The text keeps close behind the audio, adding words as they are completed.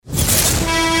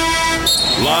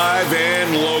Live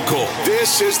and local.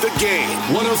 This is The Game.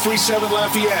 103.7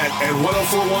 Lafayette and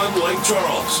 104.1 Lake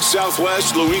Charles.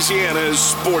 Southwest Louisiana's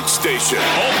sports station.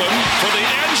 Open for the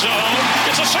end zone.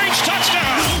 It's a Saints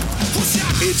touchdown.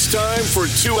 It's time for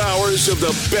 2 hours of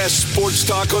the best sports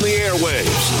talk on the airwaves.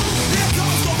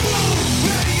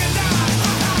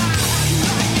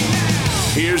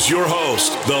 Here's your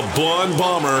host, the Blonde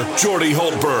Bomber, Jordy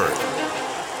Holtberg.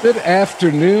 Good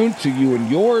afternoon to you and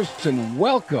yours, and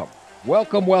welcome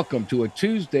to a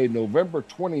Tuesday, November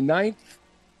 29th,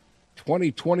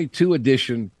 2022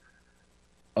 edition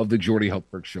of the Jordy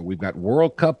Holtberg Show. We've got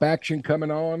World Cup action coming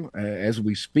on as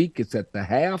we speak. It's at the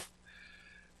half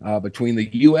between the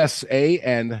USA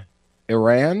and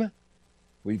Iran.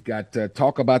 We've got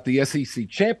talk about the SEC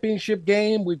championship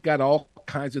game. We've got all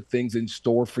kinds of things in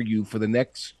store for you for the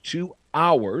next 2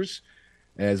 hours.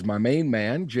 As my main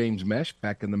man, James Mesh,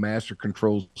 back in the Master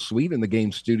Control Suite in the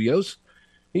game studios.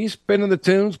 He's spinning the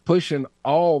tunes, pushing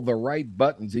all the right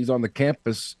buttons. He's on the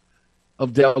campus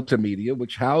of Delta Media,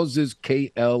 which houses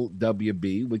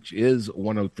KLWB, which is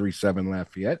 103.7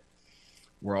 Lafayette.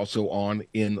 We're also on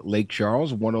in Lake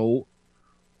Charles,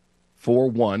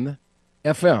 104.1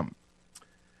 FM.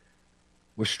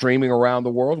 We're streaming around the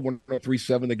world,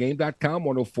 1037thegame.com,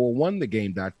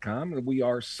 1041thegame.com, and we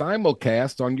are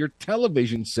simulcast on your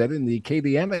television set in the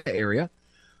Acadiana area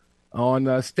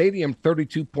on Stadium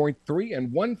 32.3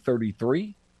 and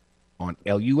 133 on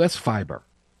LUS Fiber.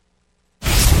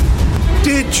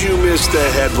 Did you miss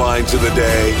the headlines of the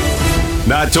day?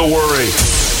 Not to worry.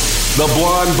 The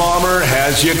Blonde Bomber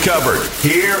has you covered.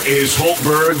 Here is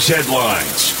Holtberg's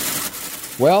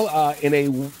headlines. Well, in a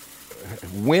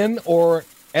win or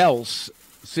else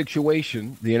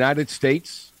situation, the United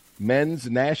States men's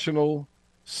national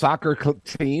soccer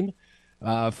team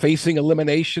facing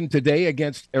elimination today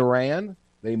against Iran.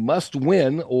 They must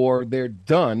win or they're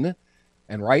done.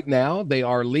 And right now they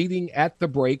are leading at the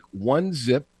break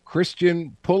 1-0.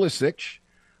 Christian Pulisic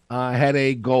had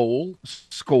a goal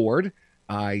scored.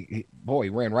 He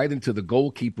ran right into the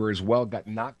goalkeeper as well, got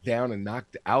knocked down and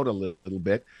knocked out a little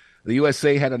bit. The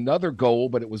USA had another goal,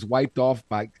 but it was wiped off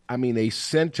by, a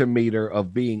centimeter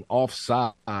of being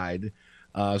offside.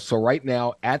 So right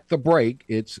now at the break,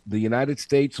 it's the United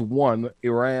States 1,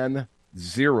 Iran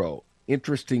 0.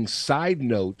 Interesting side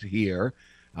note here,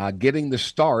 getting the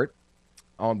start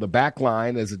on the back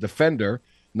line as a defender,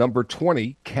 number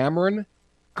 20, Cameron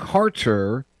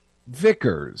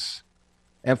Carter-Vickers.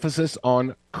 Emphasis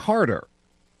on Carter.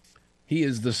 He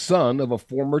is the son of a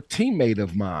former teammate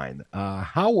of mine,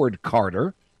 Howard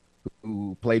Carter,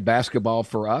 who played basketball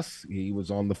for us. He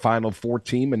was on the Final Four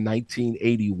team in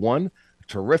 1981.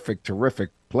 Terrific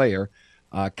player.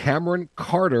 Cameron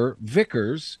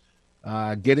Carter-Vickers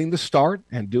getting the start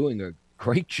and doing a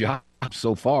great job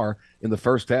so far in the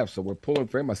first half. So we're pulling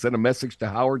for him. I sent a message to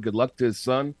Howard. Good luck to his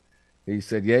son. He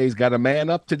said, yeah, he's got a man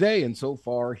up today. And so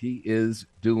far he is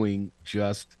doing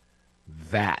just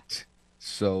that.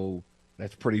 So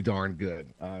that's pretty darn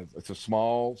good. It's a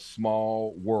small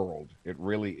world. It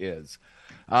really is.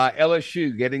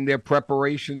 LSU getting their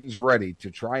preparations ready to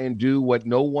try and do what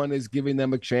no one is giving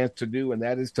them a chance to do, and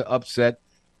that is to upset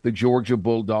the Georgia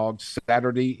Bulldogs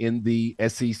Saturday in the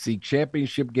SEC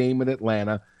championship game in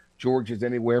Atlanta. Georgia's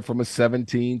anywhere from a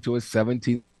 17 to a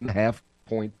 17.5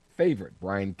 point favorite.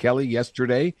 Brian Kelly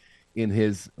yesterday in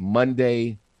his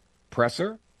Monday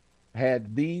presser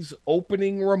had these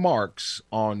opening remarks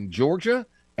on Georgia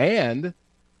and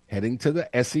heading to the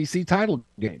SEC title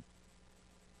game.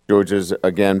 Georgia's,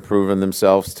 again, proven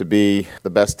themselves to be the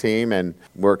best team, and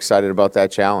we're excited about that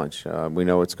challenge. We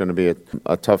know it's going to be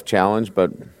a tough challenge,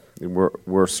 but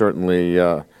we're certainly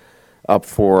up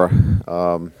for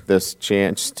this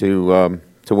chance to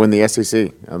win the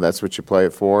SEC. That's what you play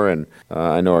it for, and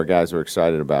I know our guys are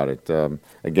excited about it.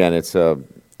 Again, it's an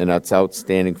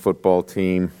outstanding football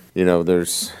team. You know,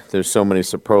 there's so many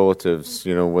superlatives,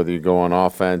 whether you go on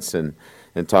offense and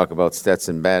talk about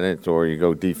Stetson Bennett, or you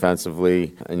go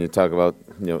defensively and you talk about,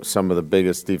 some of the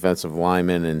biggest defensive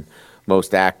linemen and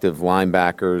most active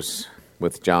linebackers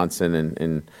with Johnson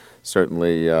and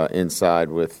certainly inside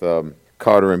with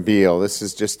Carter and Beal. This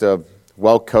is just a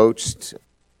well-coached.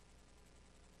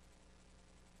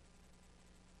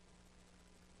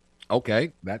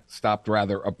 Okay, that stopped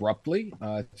rather abruptly.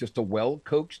 Just a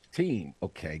well-coached team.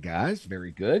 Okay, guys,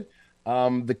 very good.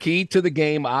 The key to the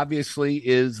game, obviously,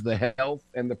 is the health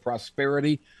and the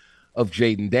prosperity of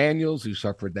Jaden Daniels, who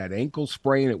suffered that ankle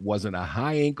sprain. It wasn't a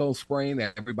high ankle sprain.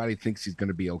 Everybody thinks he's going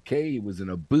to be okay. He was in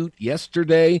a boot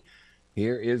yesterday.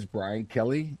 Here is Brian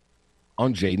Kelly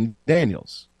on Jaden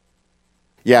Daniels.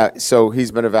 Yeah, so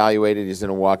he's been evaluated. He's in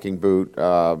a walking boot.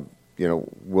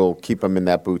 we'll keep him in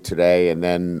that boot today, and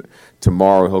then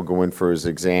tomorrow he'll go in for his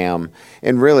exam.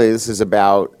 And really, this is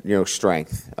about,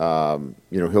 strength.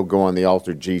 He'll go on the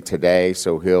Alter G today,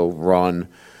 so he'll run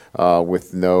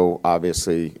with no,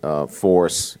 obviously,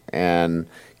 force, and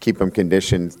keep him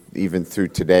conditioned even through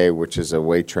today, which is a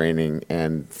weight training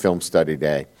and film study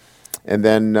day. And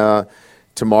then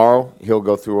tomorrow, he'll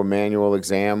go through a manual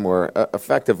exam where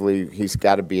effectively he's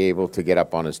got to be able to get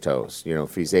up on his toes.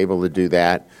 If he's able to do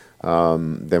that,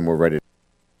 then we're ready.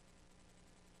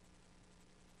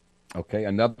 Okay,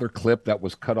 another clip that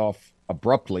was cut off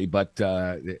abruptly, but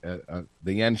the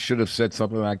end should have said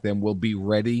something like, "Then we'll be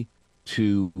ready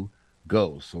to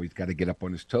go." So he's got to get up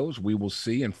on his toes. We will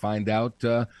see and find out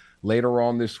later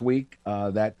on this week.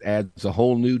 That adds a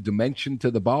whole new dimension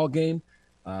to the ball game.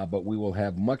 But we will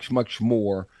have much, much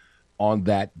more on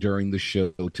that during the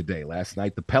show today. Last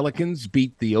night, the Pelicans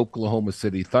beat the Oklahoma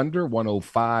City Thunder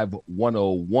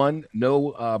 105-101.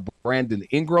 No Brandon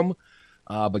Ingram,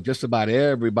 but just about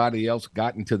everybody else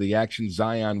got into the action.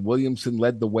 Zion Williamson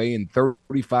led the way in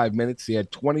 35 minutes. He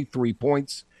had 23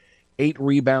 points, 8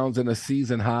 rebounds, and a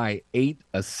season-high 8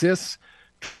 assists.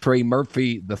 Trey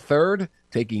Murphy III,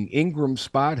 taking Ingram's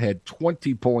spot, had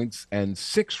 20 points and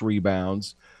 6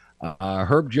 rebounds.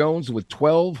 Herb Jones with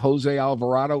 12. Jose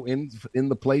Alvarado in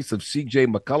the place of C.J.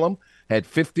 McCollum had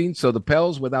 15. So the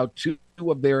Pels, without 2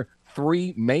 of their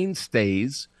 3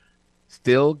 mainstays,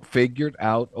 still figured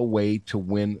out a way to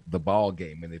win the ball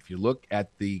game. And if you look at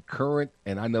the current,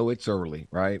 and I know it's early,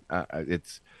 right?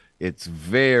 It's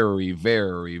very,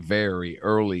 very, very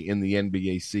early in the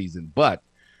NBA season. But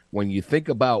when you think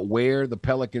about where the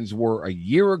Pelicans were a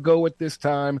year ago at this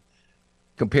time,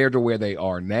 compared to where they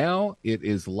are now, it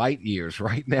is light years.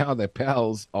 Right now, the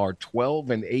Pels are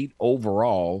 12-8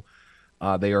 overall.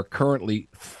 They are currently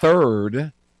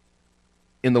 3rd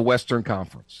in the Western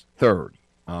Conference. 3rd.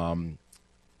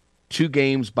 2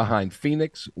 games behind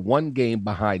Phoenix, 1 game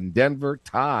behind Denver,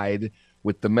 tied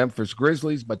with the Memphis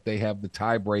Grizzlies, but they have the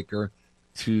tiebreaker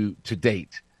to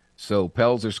date. So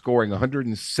Pels are scoring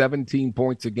 117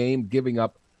 points a game, giving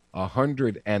up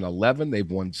 111.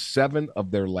 They've won 7 of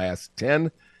their last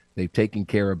 10. They've taken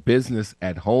care of business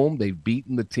at home. They've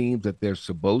beaten the teams that they're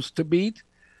supposed to beat,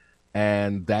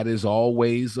 and that is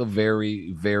always a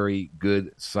very, very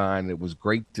good sign. It was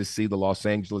great to see the Los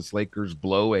Angeles Lakers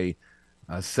blow a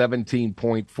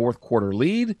 17-point fourth-quarter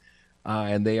lead,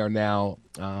 and they are now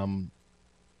the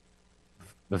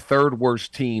 3rd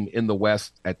worst team in the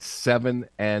West at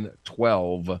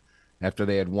 7-12 after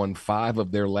they had won 5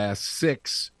 of their last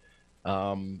 6.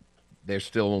 They're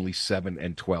still only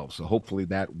 7-12. So hopefully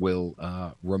that will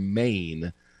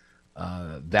remain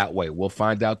that way. We'll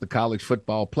find out the college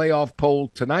football playoff poll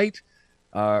tonight.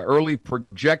 Early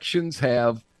projections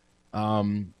have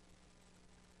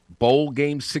bowl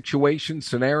game situation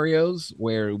scenarios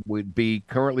where it would be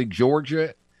currently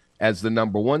Georgia as the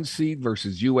number 1 seed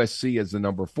versus USC as the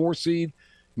number 4 seed,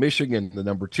 Michigan the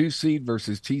number 2 seed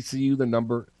versus TCU the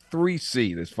number 3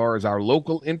 seed. As far as our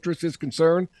local interest is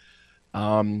concerned,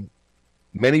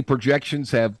 many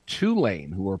projections have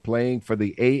Tulane, who are playing for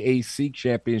the AAC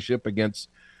championship against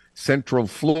Central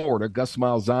Florida, Gus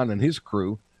Malzahn and his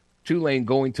crew. Tulane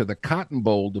going to the Cotton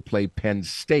Bowl to play Penn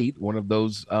State, one of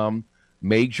those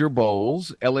major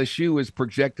bowls. LSU is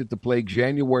projected to play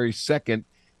January 2nd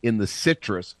in the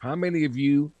Citrus. How many of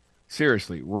you,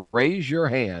 seriously, raise your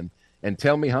hand and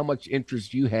tell me how much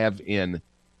interest you have in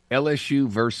LSU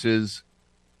versus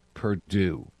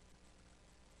Purdue?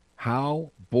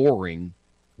 How boring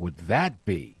would that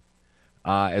be?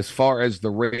 As far as the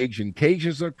Ragin'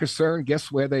 Cajuns are concerned,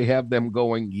 guess where they have them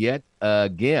going yet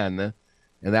again?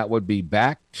 And that would be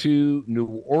back to New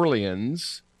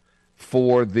Orleans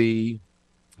for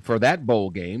that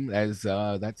bowl game, as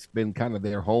that's been kind of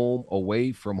their home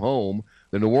away from home.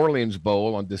 The New Orleans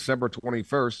Bowl on December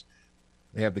 21st,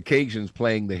 they have the Cajuns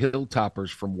playing the Hilltoppers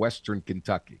from Western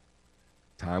Kentucky.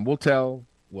 Time will tell.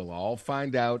 We'll all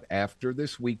find out after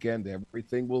this weekend.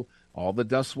 All the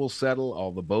dust will settle,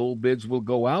 all the bowl bids will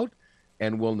go out,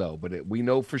 and we'll know. But we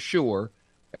know for sure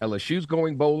LSU's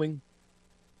going bowling,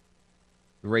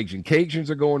 the Ragin' Cajuns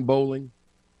are going bowling,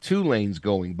 Tulane's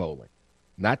going bowling.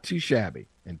 Not too shabby.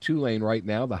 And Tulane right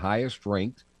now, the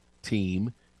highest-ranked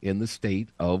team in the state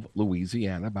of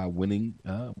Louisiana by winning,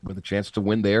 with a chance to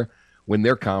win their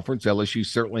conference. LSU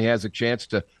certainly has a chance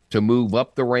to move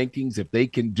up the rankings if they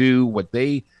can do what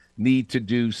they need to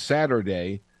do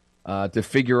Saturday to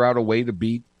figure out a way to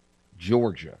beat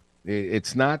Georgia.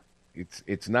 It's not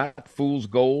fool's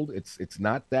gold. It's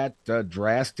not that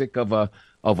drastic of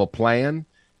a plan.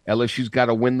 LSU's got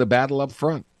to win the battle up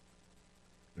front.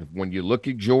 When you look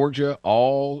at Georgia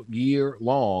all year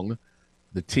long,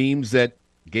 The teams that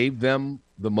gave them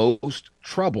the most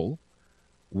trouble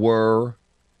were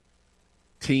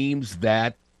teams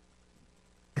that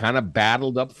kind of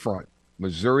battled up front.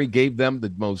 Missouri gave them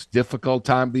the most difficult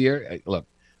time of the year. Look,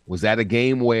 was that a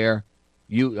game where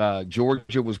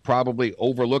Georgia was probably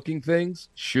overlooking things?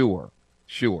 Sure.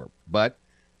 But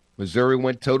Missouri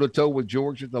went toe-to-toe with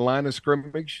Georgia at the line of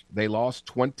scrimmage. They lost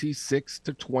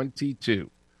 26-22.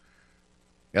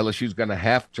 LSU's going to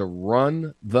have to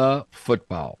run the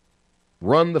football.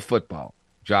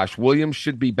 Josh Williams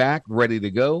should be back, ready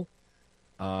to go.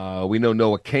 We know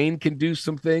Noah Cain can do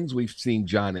some things. We've seen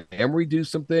John Emery do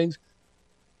some things.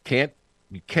 You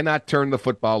cannot turn the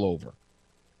football over.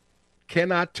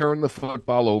 Cannot turn the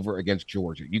football over against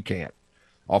Georgia. You can't.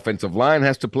 Offensive line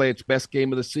has to play its best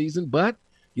game of the season, but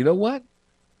you know what?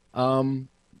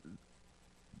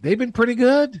 They've been pretty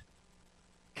good.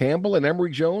 Campbell and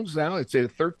Emory Jones, now it's their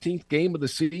 13th game of the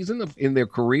season in their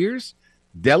careers.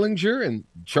 Dellinger and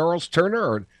Charles Turner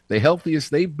are the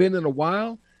healthiest they've been in a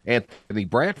while. Anthony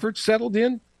Bradford settled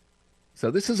in.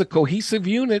 So this is a cohesive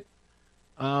unit.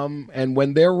 And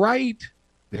when they're right,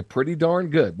 they're pretty darn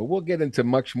good. But we'll get into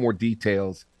much more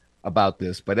details about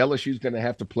this. But LSU's going to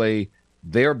have to play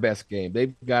their best game.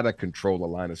 They've got to control the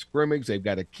line of scrimmage. They've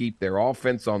got to keep their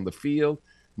offense on the field,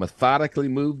 methodically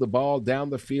move the ball down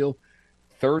the field.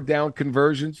 Third down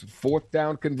conversions, fourth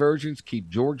down conversions, keep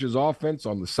Georgia's offense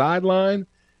on the sideline.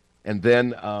 And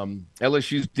then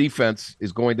LSU's defense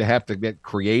is going to have to get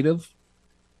creative.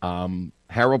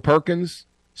 Harold Perkins,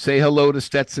 say hello to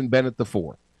Stetson Bennett IV.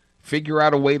 Figure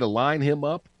out a way to line him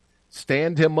up,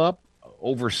 stand him up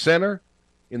over center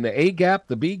in the A gap,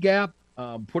 the B gap,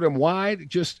 put him wide.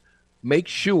 Just make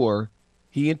sure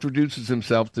he introduces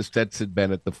himself to Stetson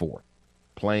Bennett IV.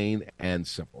 Plain and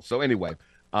simple. So anyway,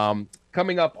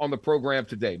 coming up on the program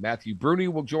today, Matthew Bruni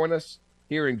will join us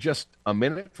here in just a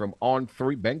minute from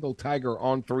On3,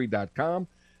 BengalTigerOn3.com.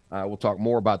 We'll talk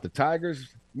more about the Tigers.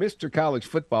 Mr. College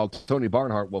Football, Tony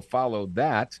Barnhart, will follow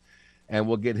that, and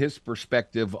we'll get his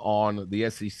perspective on the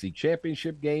SEC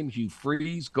championship game. Hugh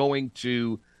Freeze going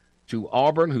to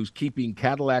Auburn, who's keeping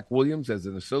Cadillac Williams as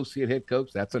an associate head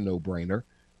coach. That's a no-brainer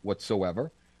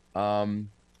whatsoever.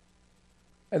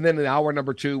 And then in hour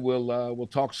number 2, we'll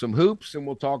talk some hoops, and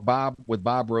we'll talk with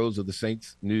Bob Rose of the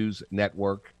Saints News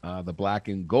Network, the Black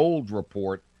and Gold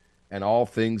Report, and all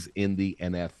things in the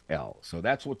NFL. So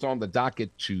that's what's on the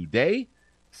docket today.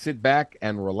 Sit back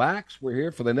and relax. We're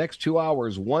here for the next 2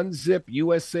 hours. 1-0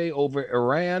 USA over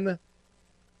Iran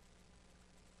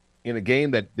in a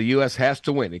game that the U.S. has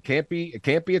to win. It can't be a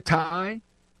tie,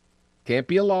 can't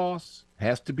be a loss,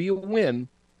 has to be a win,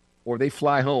 or they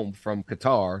fly home from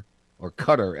Qatar, or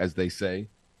Qatar, as they say,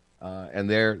 and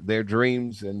their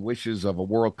dreams and wishes of a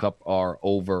World Cup are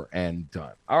over and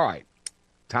done. All right,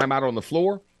 time out on the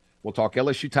floor. We'll talk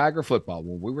LSU Tiger football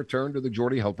when we return to the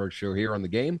Jordy Hultberg Show here on the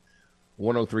Game.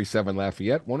 103.7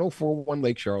 Lafayette, 104.1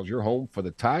 Lake Charles, your home for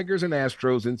the Tigers and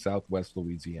Astros in Southwest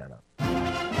Louisiana.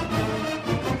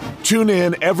 Tune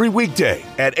in every weekday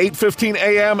at 8:15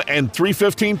 a.m. and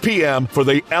 3:15 p.m. for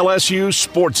the LSU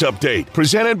Sports Update,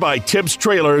 presented by Tibbs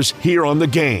Trailers here on the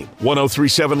Game.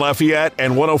 103.7 Lafayette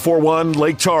and 104.1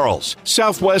 Lake Charles,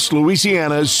 Southwest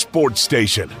Louisiana's sports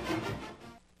station.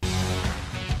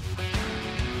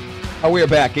 We are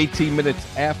back 18 minutes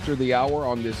after the hour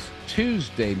on this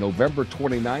Tuesday, November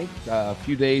 29th, a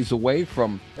few days away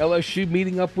from LSU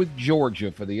meeting up with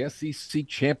Georgia for the SEC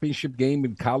championship game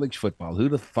in college football.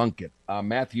 Who'd have thunk it?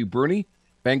 Matthew Bruni,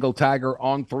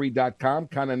 BengalTigerOn3.com,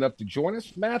 kind enough to join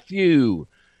us. Matthew,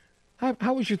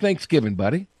 how was your Thanksgiving,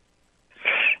 buddy?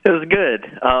 It was good.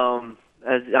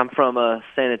 As I'm from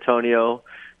San Antonio,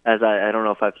 as I don't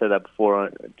know if I've said that before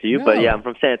to you, but yeah, I'm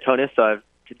from San Antonio, so I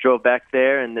drove back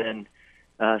there, and then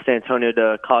San Antonio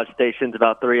to College Station's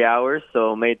about 3 hours,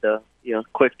 so made the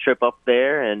quick trip up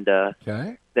there, and then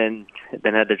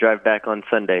had to drive back on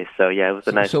Sunday. So yeah, it was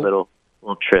a nice little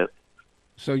trip.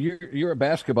 So you're a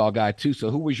basketball guy too. So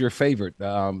who was your favorite?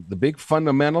 The big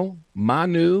fundamental,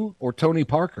 Manu, or Tony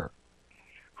Parker?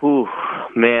 Ooh,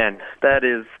 man, that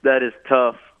is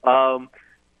tough.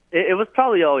 It was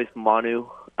probably always Manu,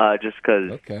 just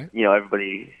because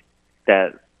everybody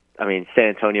that. I mean, San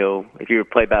Antonio, if you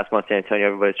play basketball in San Antonio,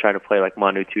 everybody's trying to play like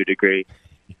Manu to a degree.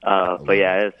 But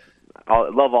yeah, I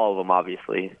love all of them,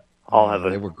 obviously. All have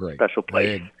they were great. Special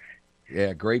place.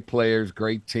 Great players,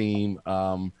 great team.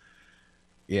 Long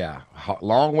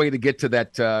way to get to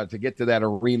that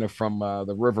arena from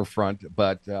the riverfront.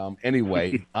 But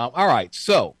anyway, all right.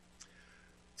 So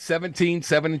 17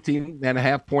 and a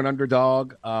half point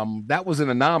underdog. That was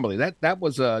an anomaly. That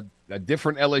was a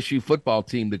different LSU football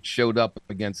team that showed up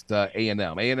against A&M.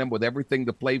 A&M with everything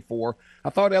to play for. I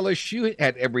thought LSU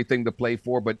had everything to play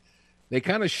for, but they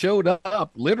kind of showed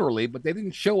up literally, but they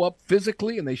didn't show up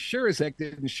physically, and they sure as heck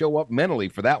didn't show up mentally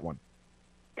for that one.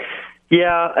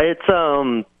 Yeah, it's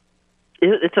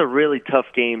a really tough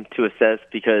game to assess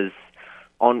because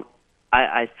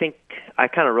I think I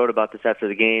kind of wrote about this after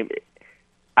the game.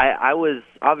 I was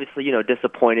obviously,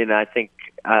 disappointed, and I think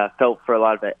felt for a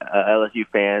lot of LSU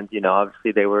fans.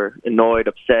 Obviously they were annoyed,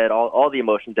 upset, all the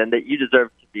emotions, and that you deserve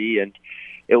to be. And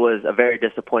it was a very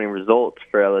disappointing result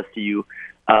for LSU.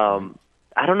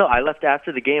 I don't know. I left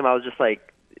after the game. I was just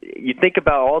like, you think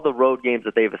about all the road games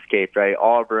that they've escaped, right?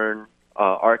 Auburn,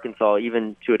 Arkansas,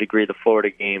 even to a degree the Florida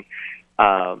game.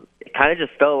 It kind of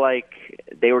just felt like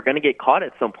they were going to get caught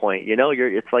at some point.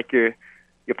 It's like you're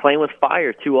playing with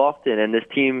fire too often. And this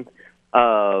team,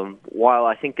 while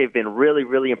I think they've been really,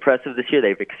 really impressive this year,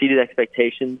 they've exceeded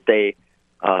expectations. They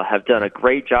have done a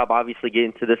great job, obviously,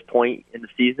 getting to this point in the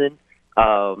season.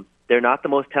 They're not the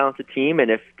most talented team,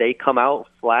 and if they come out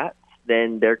flat,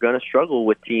 then they're going to struggle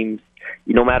with teams,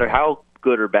 no matter how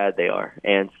good or bad they are.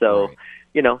 And so,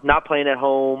 not playing at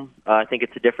home, I think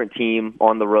it's a different team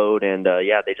on the road. And,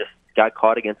 they just got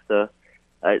caught against a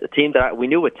team that we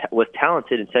knew was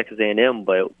talented in Texas A&M,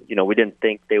 but, we didn't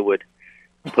think they would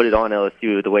put it on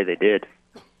LSU the way they did.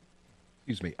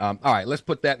 Excuse me. All right, let's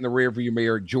put that in the rearview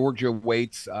mirror. Georgia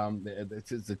waits.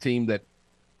 This is the team that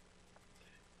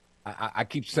I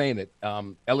keep saying it.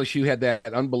 LSU had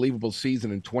that unbelievable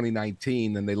season in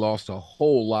 2019, and they lost a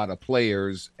whole lot of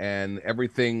players, and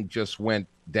everything just went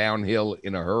downhill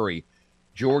in a hurry.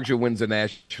 Georgia wins the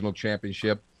national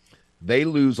championship. They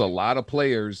lose a lot of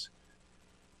players,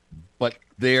 but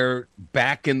they're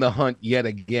back in the hunt yet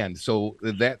again. So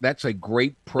that's a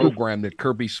great program that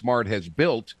Kirby Smart has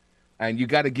built, and you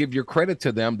got to give your credit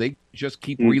to them. They just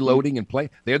keep reloading and play.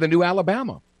 They're the new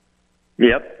Alabama.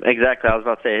 Yep, exactly. I was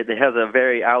about to say, it has a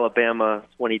very Alabama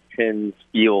 2010s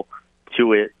feel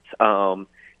to it.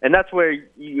 And that's where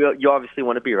you obviously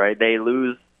want to be, right? They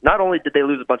lose. Not only did they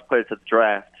lose a bunch of players to the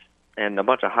draft and a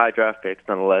bunch of high draft picks,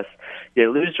 nonetheless, they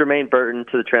lose Jermaine Burton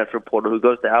to the transfer portal, who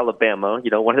goes to Alabama,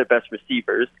 one of their best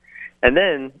receivers. And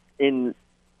then in,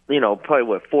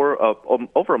 probably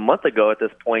over a month ago at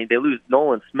this point, they lose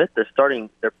Nolan Smith.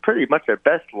 They're pretty much their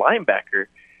best linebacker.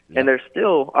 And they're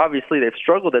still, obviously, they've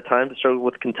struggled at times. They struggled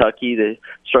with Kentucky. They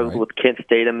struggled with Kent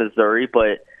State and Missouri.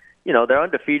 But, they're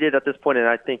undefeated at this point, and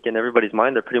I think in everybody's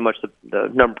mind they're pretty much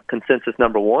the consensus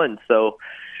number one. So,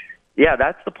 yeah,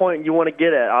 that's the point you want to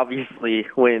get at, obviously,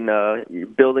 when you're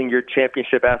building your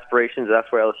championship aspirations.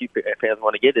 That's where LSU fans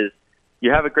want to get is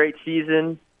you have a great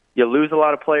season, you lose a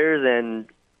lot of players, and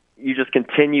you just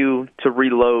continue to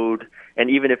reload. And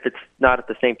even if it's not at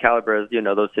the same caliber as,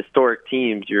 those historic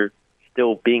teams, you're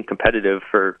still being competitive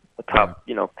for a top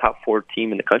 4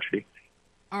 team in the country.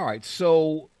 All right.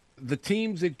 So the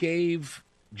teams that gave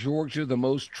Georgia the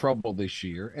most trouble this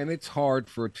year, and it's hard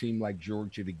for a team like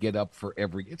Georgia to get up for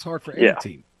it's hard for any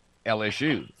team.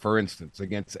 LSU, for instance,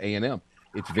 against A&M.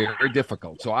 It's very, very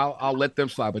difficult. So I'll let them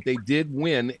slide, but they did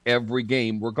win every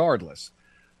game regardless.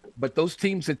 But those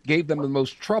teams that gave them the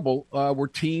most trouble were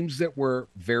teams that were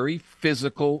very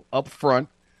physical up front,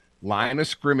 line of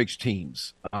scrimmage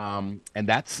teams. And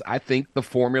that's, I think, the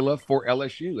formula for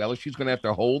LSU. LSU's going to have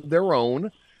to hold their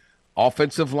own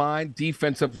offensive line,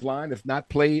 defensive line, if not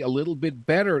play a little bit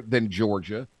better than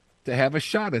Georgia to have a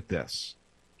shot at this.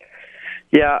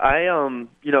 Yeah, I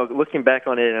looking back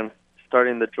on it and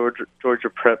starting the Georgia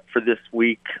prep for this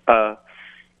week,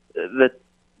 the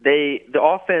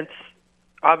offense,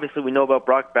 obviously we know about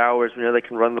Brock Bowers. We know they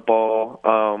can run the ball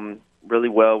really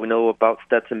well. We know about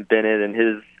Stetson Bennett and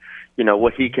his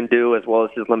what he can do as well as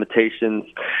his limitations.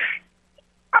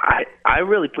 I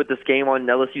really put this game on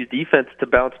LSU's defense to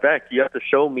bounce back. You have to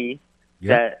show me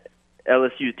that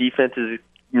LSU's defense is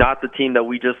not the team that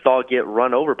we just saw get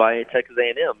run over by Texas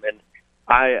A&M. And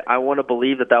I want to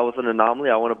believe that was an anomaly.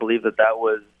 I want to believe that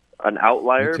was an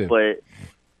outlier. But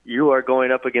you are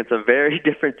going up against a very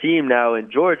different team now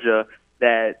in Georgia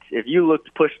that if you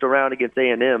looked pushed around against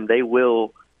A&M, they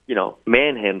will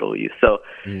manhandle you. So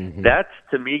that's,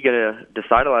 to me, going to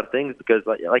decide a lot of things because,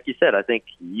 like you said, I think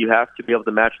you have to be able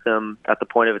to match them at the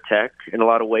point of attack in a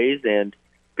lot of ways. And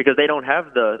because they don't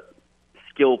have the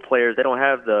skill players, they don't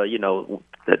have the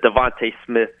Devontae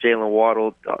Smith, Jalen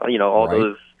Waddle, all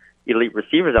those elite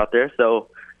receivers out there. So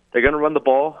they're going to run the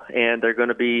ball, and they're going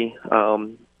to be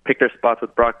pick their spots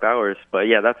with Brock Bowers. But,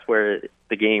 yeah, that's where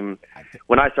the game,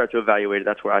 when I start to evaluate it,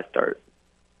 that's where I start.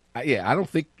 I don't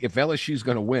think if LSU's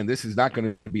going to win, this is not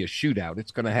going to be a shootout.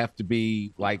 It's going to have to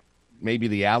be like maybe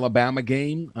the Alabama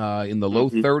game in the low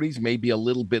 30s, maybe a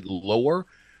little bit lower.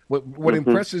 What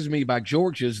impresses me by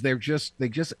Georgia is they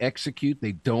just execute.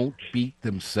 They don't beat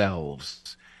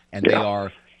themselves, and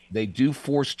they do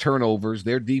force turnovers.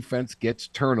 Their defense gets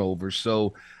turnovers.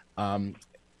 So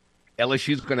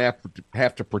LSU is going to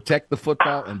have to protect the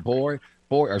football. And boy,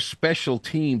 are special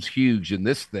teams huge in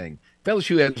this thing. If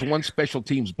LSU has one special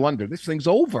teams blunder, this thing's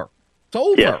over. It's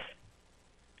over.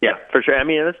 Yeah, for sure. I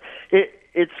mean,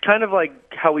 it's kind of like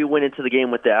how we went into the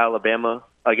game with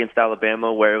against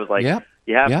Alabama, where it was like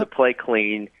you have to play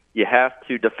clean, you have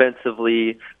to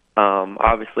defensively,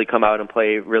 obviously come out and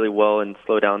play really well and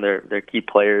slow down their key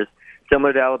players.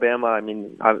 Similar to Alabama, I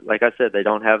mean, like I said, they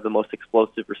don't have the most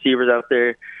explosive receivers out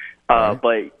there,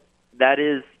 but that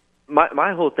is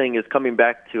my whole thing is coming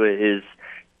back to it is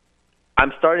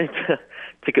I'm starting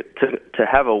to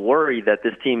have a worry that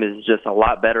this team is just a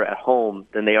lot better at home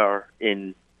than they are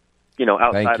in,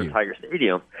 outside of Tiger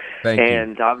Stadium.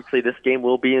 And obviously this game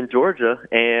will be in Georgia.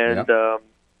 And, I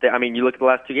mean, you look at the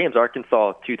last two games,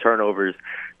 Arkansas, 2 turnovers,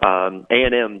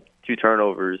 A&M, 2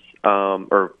 turnovers,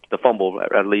 or the fumble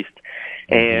at least.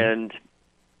 And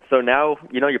so now,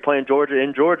 you're playing Georgia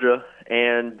in Georgia,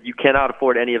 and you cannot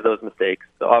afford any of those mistakes.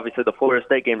 So obviously the Florida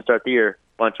State game to start the year,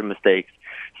 bunch of mistakes.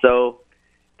 So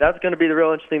that's going to be the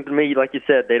real interesting to me. Like you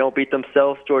said, they don't beat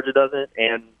themselves. Georgia doesn't.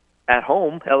 And at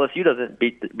home, LSU doesn't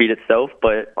beat itself.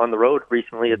 But on the road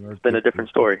recently, it's been a different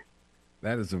story.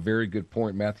 That is a very good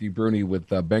point, Matthew Bruni with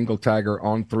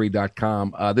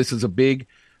BengalTigerOn3.com. This is a big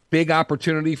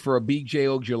opportunity for a B.J.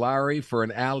 Ojulari, for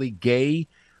an Ali Gay.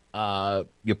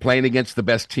 You're playing against the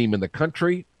best team in the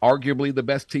country, arguably the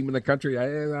best team in the country.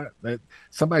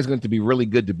 Somebody's going to be really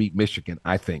good to beat Michigan,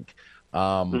 I think.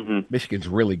 Michigan's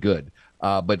really good.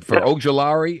 But for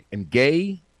Ojulari and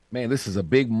Gay, man, this is a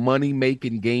big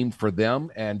money-making game for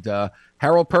them. And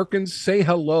Harold Perkins, say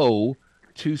hello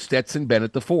to Stetson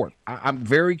Bennett IV. I'm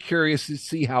very curious to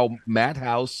see how Matt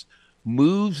House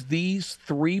moves these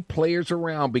 3 players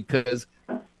around, because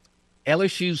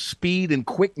LSU's speed and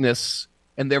quickness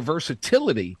and their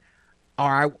versatility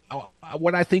are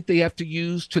what I think they have to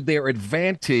use to their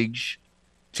advantage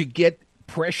to get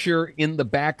pressure in the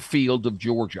backfield of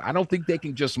Georgia. I don't think they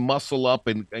can just muscle up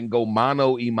and go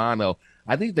mano a mano.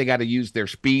 I think they got to use their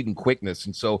speed and quickness.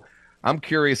 And so I'm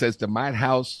curious as to Matt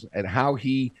House and how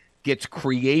he gets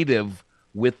creative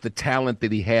with the talent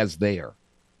that he has there.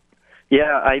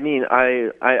 Yeah, I mean,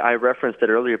 I referenced it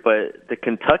earlier, but the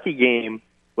Kentucky game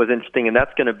was interesting, and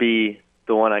that's going to be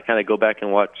the one I kind of go back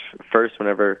and watch first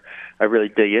whenever I really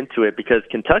dig into it, because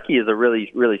Kentucky is a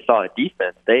really, really solid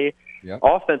defense.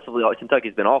 Offensively,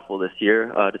 Kentucky's been awful this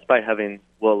year, despite having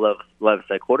Will Levis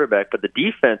at quarterback, but the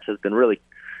defense has been really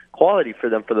quality for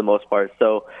them for the most part.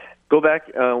 So go back,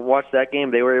 watch that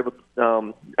game. They were able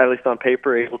to, at least on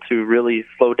paper, able to really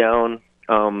slow down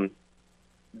the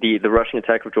rushing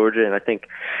attack of Georgia, and I think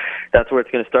that's where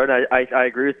it's going to start. I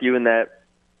agree with you in that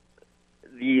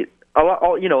a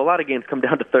lot of games come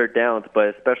down to third downs, but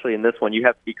especially in this one, you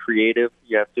have to be creative.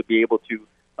 You have to be able to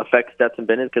affect Stetson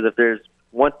Bennett, because if there's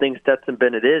one thing Stetson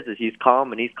Bennett is he's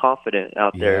calm and he's confident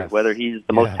out there. Whether he's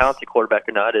the most talented quarterback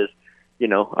or not is,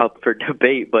 up for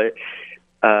debate. But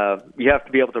you have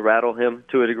to be able to rattle him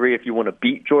to a degree if you want to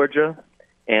beat Georgia,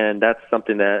 and that's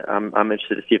something that I'm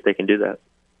interested to see if they can do that.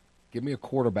 Give me a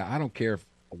quarterback. I don't care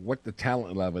what the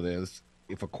talent level is.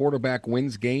 If a quarterback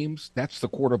wins games, that's the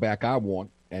quarterback I want.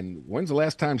 And when's the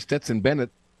last time Stetson Bennett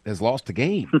has lost a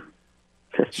game?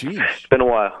 Jeez. It's been a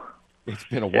while. It's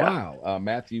been a while.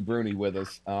 Matthew Bruni with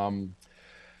us.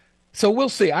 So we'll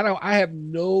see. I have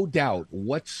no doubt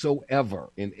whatsoever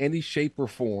in any shape or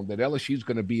form that LSU is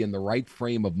going to be in the right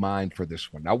frame of mind for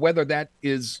this one. Now, whether that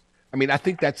is, I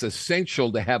think that's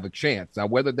essential to have a chance. Now,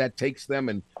 whether that takes them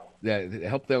and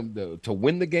help them to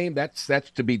win the game, that's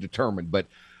to be determined. But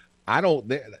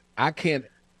I can't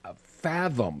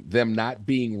fathom them not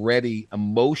being ready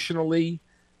emotionally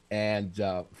and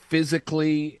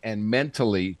physically and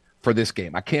mentally for this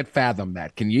game. I can't fathom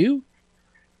that. Can you?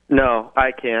 No,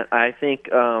 I can't. I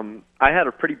think I had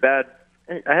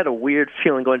a weird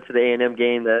feeling going to the A&M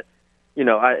game that,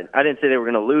 I didn't say they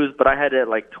were going to lose, but I had it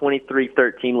like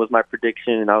 23-13 was my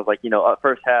prediction, and I was like,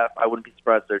 first half, I wouldn't be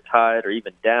surprised if they're tied or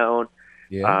even down,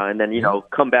 and then,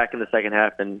 come back in the second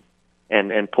half and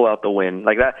pull out the win.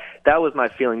 Like that was my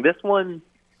feeling. This one,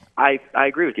 I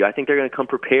agree with you. I think they're going to come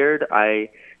prepared. I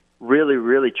really,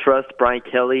 really trust Brian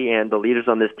Kelly and the leaders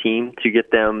on this team to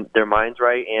get their minds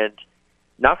right. And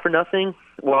not for nothing,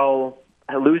 while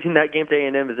losing that game to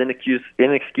A&M is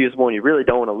inexcusable and you really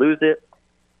don't want to lose it,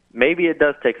 maybe it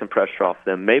does take some pressure off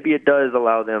them. Maybe it does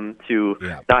allow them to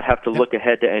not have to look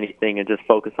ahead to anything and just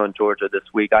focus on Georgia this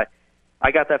week.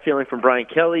 I got that feeling from Brian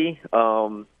Kelly.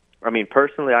 I mean,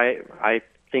 personally, I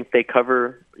think they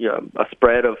cover a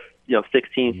spread of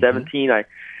 16, 17. I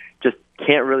just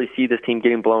can't really see this team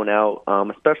getting blown out,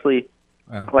 especially,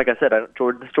 like I said,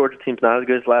 this Georgia team's not as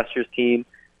good as last year's team.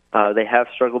 They have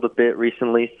struggled a bit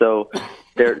recently, so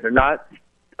they're not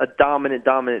a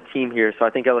dominant team here. So I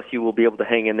think LSU will be able to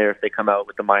hang in there if they come out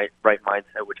with the right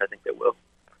mindset, which I think they will.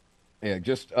 Yeah,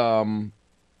 just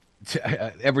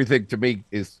everything to me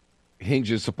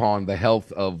hinges upon the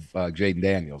health of Jaden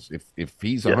Daniels. If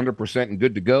he's 100% and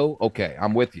good to go, okay,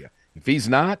 I'm with you. If he's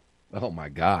not, oh my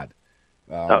God,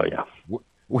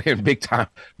 we're in big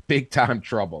time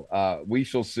trouble. We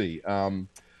shall see. All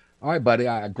right, buddy.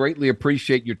 I greatly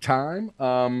appreciate your time,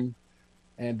 and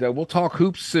we'll talk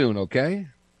hoops soon. Okay.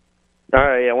 All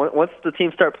right. Yeah. Once the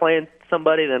team start playing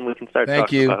somebody, then we can start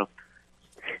talking about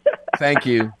them. Thank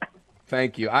you.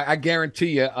 Thank you. I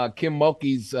guarantee you, Kim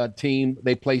Mulkey's team,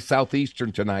 they play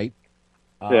Southeastern tonight.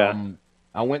 I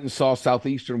went and saw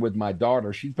Southeastern with my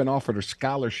daughter. She's been offered a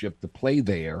scholarship to play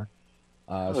there.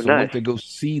 So nice. I went to go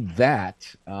see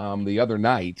that the other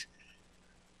night.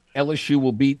 LSU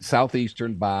will beat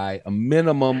Southeastern by a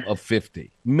minimum of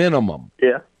 50. Minimum.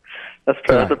 Yeah.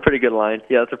 That's a pretty good line.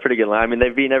 Yeah, that's a pretty good line. I mean,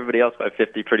 they've beaten everybody else by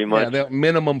 50 pretty much. Yeah,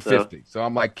 minimum 50. So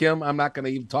I'm like, Kim, I'm not going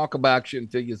to even talk about you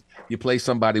until you play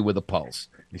somebody with a pulse.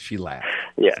 And she laughed.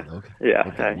 Yeah. Said, okay. Yeah.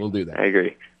 Okay, we'll do that. I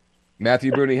agree.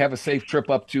 Matthew Bruni, have a safe trip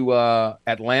up to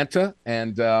Atlanta,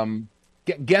 and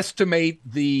guesstimate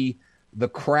the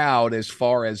crowd as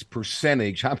far as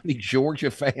percentage. How many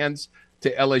Georgia fans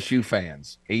to LSU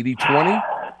fans? 80-20?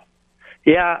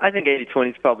 Yeah, I think 80-20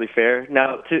 is probably fair.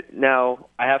 Now,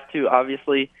 I have to,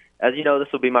 obviously, as you know, this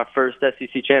will be my first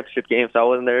SEC championship game, so I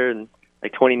wasn't there in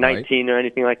like 2019 or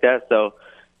anything like that, so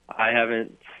I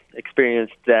haven't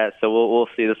experienced that. So we'll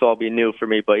see. This will all be new for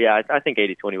me, but yeah, I think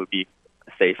 80-20 would be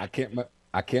safe. I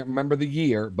can't remember the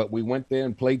year, but we went there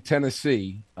and played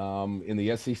Tennessee in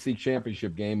the SEC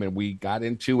championship game, and we got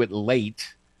into it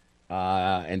late,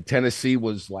 and Tennessee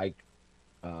was like,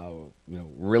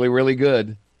 really, really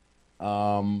good.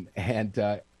 And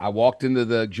I walked into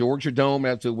the Georgia Dome,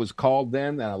 as it was called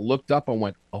then, and I looked up and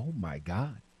went, oh my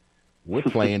God, we're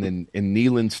playing in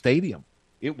Neyland Stadium.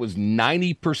 It was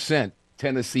 90%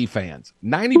 Tennessee fans.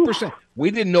 90%. We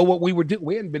didn't know what we were doing.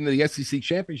 We hadn't been to the SEC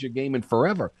championship game in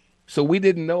forever. So we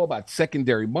didn't know about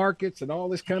secondary markets and all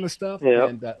this kind of stuff. Yep.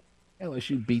 And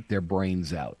LSU beat their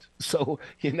brains out. So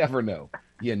you never know.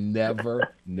 You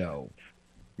never know.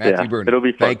 Matthew Bruni, it'll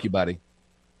be fun. Thank you, buddy.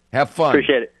 Have fun.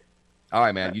 Appreciate it. All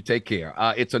right, man. You take care.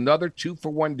 It's another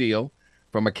 2-for-1 deal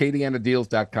from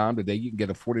AcadianaDeals.com. Today you can get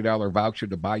a $40 voucher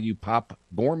to buy you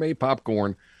gourmet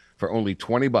popcorn for only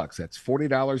 $20. That's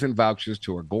 $40 in vouchers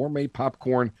to a gourmet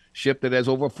popcorn ship that has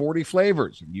over 40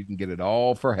 flavors. And you can get it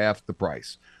all for half the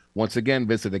price. Once again,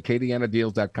 visit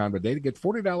AcadianaDeals.com today to get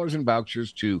 $40 in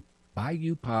vouchers to buy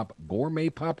you gourmet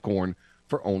popcorn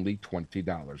for only $20.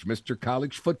 Mr.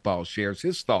 College Football shares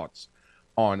his thoughts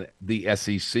on the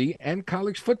SEC and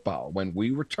college football when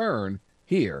we return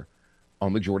here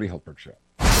on the Jordy Hultberg Show.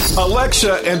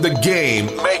 Alexa and the game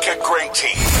make a great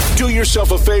team. Do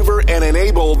yourself a favor and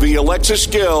enable the Alexa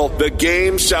skill, The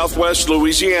Game Southwest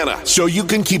Louisiana, so you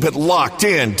can keep it locked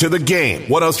in to the game.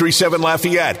 103.7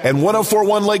 Lafayette and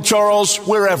 104.1 Lake Charles,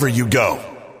 wherever you go.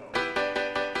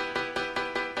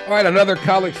 All right, another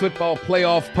college football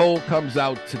playoff poll comes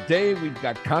out today. We've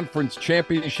got conference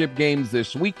championship games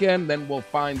this weekend. Then we'll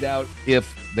find out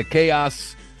if the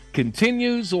chaos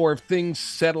continues or if things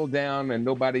settle down, and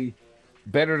nobody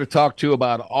better to talk to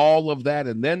about all of that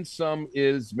and then some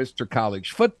is Mr.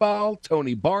 College Football,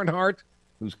 Tony Barnhart,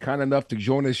 who's kind enough to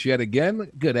join us yet again.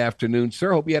 Good afternoon,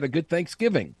 sir. Hope you had a good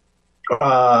Thanksgiving.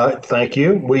 Thank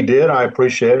you. We did. I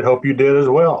appreciate it. Hope you did as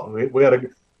well. We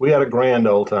had a grand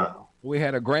old time. We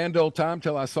had a grand old time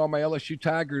till I saw my LSU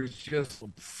Tigers just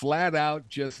flat out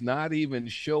just not even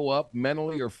show up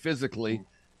mentally or physically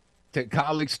to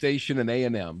College Station and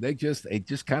A&M. They just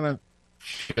kind of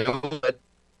showed that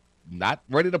not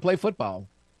ready to play football.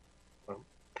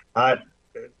 I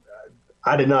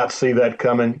did not see that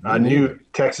coming. I knew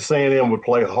Texas A&M would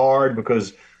play hard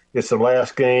because it's the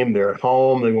last game. They're at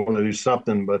home. They want to do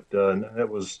something, but it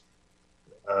was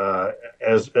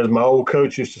as my old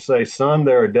coach used to say, son,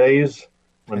 there are days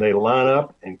when they line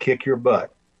up and kick your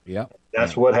butt. Yep.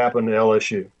 That's what happened to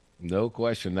LSU. No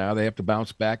question. Now they have to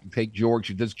bounce back and take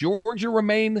Georgia. Does Georgia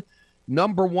remain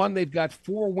number one? They've got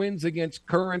 4 wins against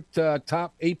current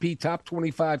top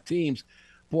 25 teams.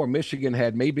 Boy, Michigan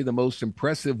had maybe the most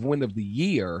impressive win of the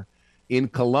year in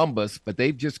Columbus, but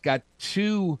they've just got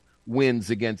 2 wins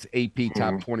against AP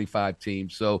top 25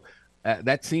 teams. So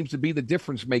that seems to be the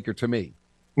difference maker to me.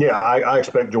 Yeah, I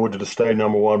expect Georgia to stay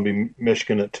number one, be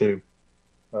Michigan at 2,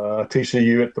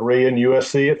 TCU at 3, and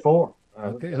USC at 4.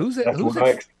 Okay, That's what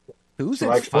who's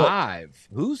I at expect. 5?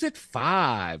 Who's at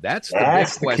 5? That's the big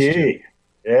That's the question. key.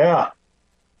 Yeah,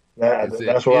 that's what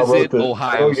I Is wrote it the show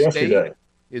Ohio State? yesterday.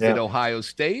 Is it Yeah. Ohio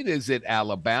State? Is it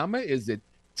Alabama? Is it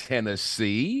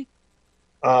Tennessee?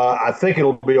 I think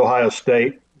it'll be Ohio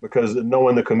State because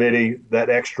knowing the committee, that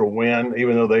extra win,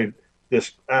 even though they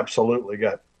just absolutely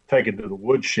got taken to the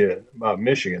woodshed by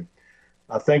Michigan,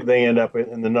 I think they end up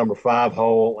in the number 5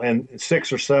 hole, and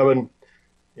 6 or 7.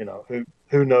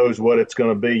 Who knows what it's going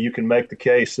to be. You can make the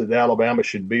case that Alabama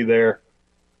should be there,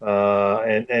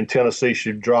 and Tennessee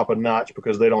should drop a notch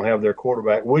because they don't have their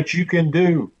quarterback, which you can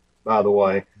do, by the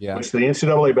way, Yeah. which the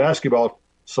NCAA basketball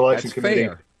selection That's committee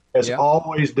fair. has Yeah.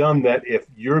 always done that. If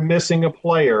you're missing a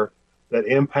player that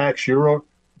impacts the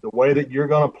way that you're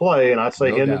going to play, and I'd say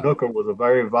No Hendon doubt. Hooker was a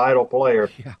very vital player,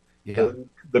 Yeah. Yeah.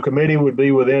 the committee would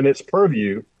be within its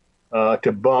purview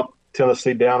to bump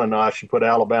Tennessee down a notch and put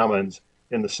Alabama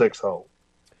in the 6 hole.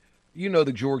 You know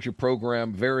the Georgia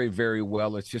program very, very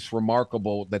well. It's just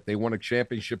remarkable that they won a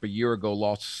championship a year ago,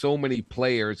 lost so many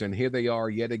players, and here they are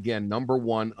yet again, number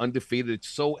 1, undefeated. It's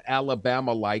so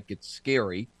Alabama-like, it's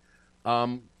scary.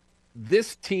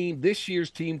 This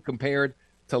year's team compared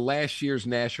to last year's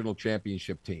national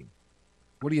championship team.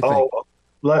 What do you think? Oh,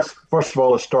 first of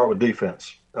all, let's start with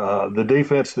defense. The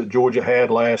defense that Georgia had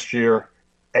last year,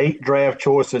 8 draft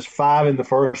choices, 5 in the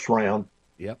first round.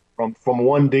 Yep. From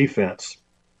one defense.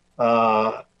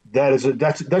 That's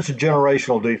a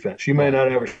generational defense. You may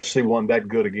not ever see one that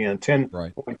good again.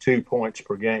 10.2 points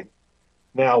per game.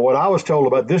 Now, what I was told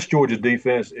about this Georgia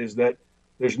defense is that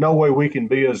there's no way we can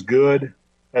be as good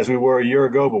as we were a year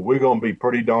ago, but we're going to be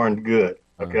pretty darn good.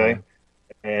 Okay.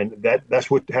 And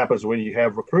that's what happens when you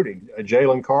have recruiting.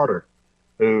 Jalen Carter,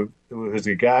 who is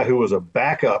a guy who was a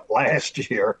backup last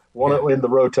year, in the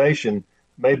rotation,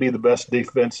 may be the best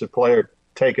defensive player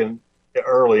taken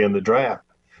early in the draft.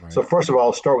 Right. So first of all,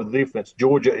 I'll start with the defense.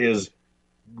 Georgia is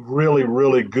really,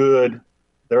 really good.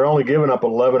 They're only giving up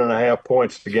 11.5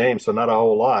 points a game, so not a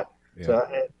whole lot. Yeah. So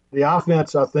the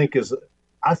offense, I think, is a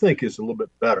little bit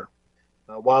better.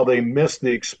 While they missed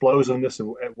the explosiveness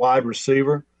at wide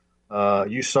receiver,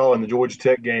 you saw in the Georgia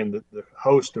Tech game the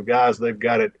host of guys they've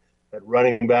got at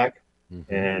running back,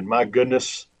 and my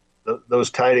goodness,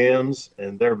 those tight ends,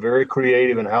 and they're very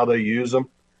creative in how they use them.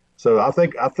 So I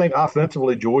think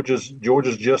offensively, Georgia's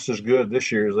just as good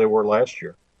this year as they were last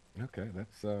year. Okay,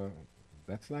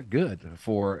 that's not good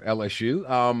for LSU.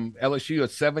 LSU a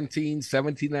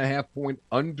 17.5 point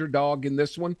underdog in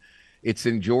this one. It's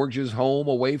in Georgia's home,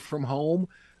 away from home.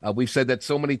 We've said that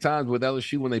so many times with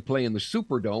LSU when they play in the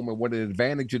Superdome and what an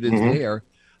advantage it is there.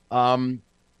 What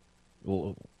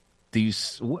do you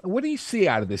see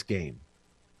out of this game?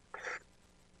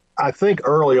 I think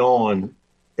early on,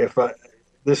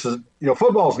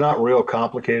 football's not real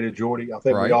complicated, Jordy. I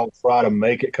think we all try to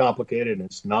make it complicated, and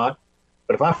it's not.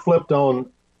 But if I flipped on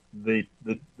the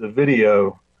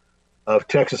video of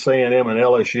Texas A&M and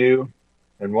LSU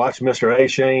and watched Mr.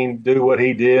 Achane do what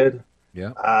he did,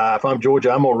 if I'm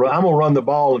Georgia, I'm gonna run the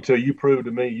ball until you prove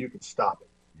to me you can stop it.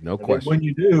 No question. When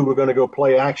you do, we're going to go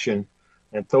play action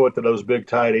and throw it to those big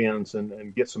tight ends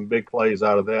and get some big plays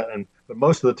out of that. But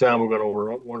most of the time, we're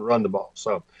going to run the ball.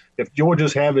 So if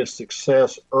Georgia's having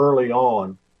success early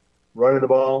on running the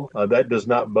ball, that does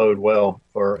not bode well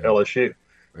for LSU.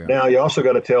 Yeah. Now, you also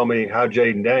got to tell me how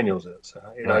Jaden Daniels is.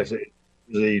 Is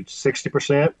he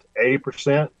 60%,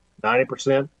 80%,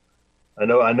 90%? I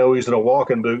know he's in a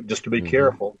walking boot just to be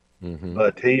careful,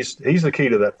 but he's the key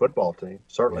to that football team,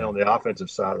 certainly on the offensive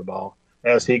side of the ball.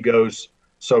 As he goes,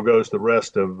 so goes the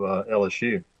rest of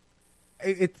LSU.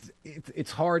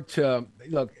 It's hard to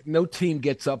look. No team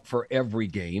gets up for every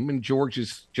game, and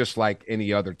Georgia's just like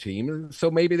any other team. So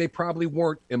maybe they probably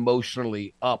weren't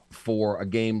emotionally up for a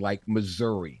game like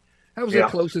Missouri. That was the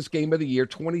closest game of the year,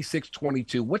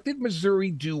 26-22. What did Missouri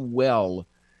do well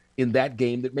in that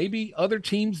game that maybe other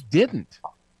teams didn't?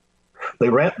 They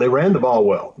ran the ball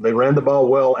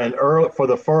well. And early for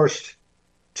the first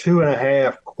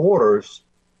 2.5 quarters,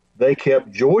 they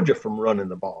kept Georgia from running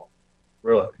the ball.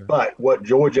 Really. Okay. But what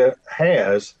Georgia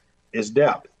has is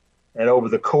depth. And over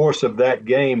the course of that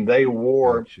game, they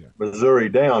wore Missouri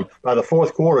down. By the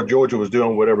fourth quarter, Georgia was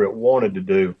doing whatever it wanted to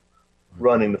do,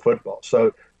 running the football.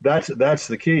 So that's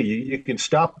the key. You can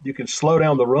slow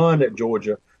down the run at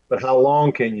Georgia, but how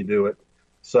long can you do it?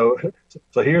 So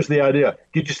here's the idea: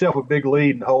 get yourself a big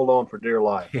lead and hold on for dear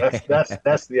life.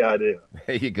 That's the idea.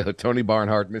 There you go, Tony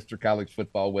Barnhart, Mr. College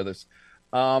Football, with us.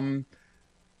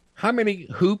 How many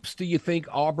hoops do you think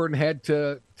Auburn had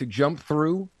to jump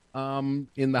through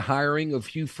in the hiring of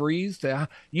Hugh Freeze?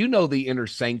 You know the inner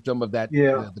sanctum of that,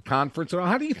 the conference.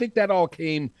 How do you think that all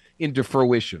came into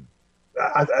fruition?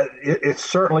 It's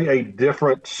certainly a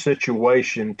different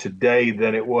situation today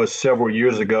than it was several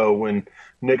years ago when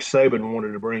Nick Saban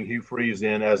wanted to bring Hugh Freeze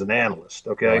in as an analyst.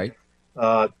 Okay.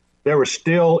 Right. There were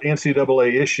still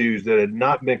NCAA issues that had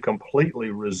not been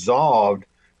completely resolved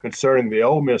concerning the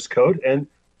Ole Miss coach. And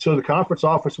so the conference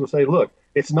office would say, look,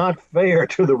 it's not fair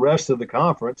to the rest of the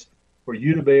conference for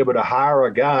you to be able to hire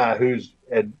a guy whose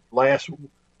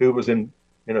team was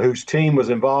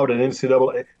involved in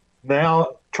NCAA.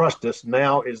 Now, trust us,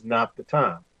 now is not the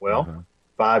time. Well,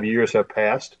 5 years have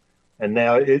passed, and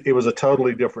now it was a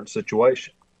totally different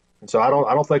situation. And so I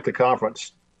don't think the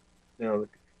conference, the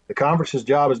conference's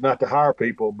job is not to hire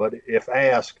people, but if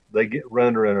asked, they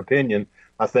render an opinion.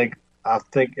 I think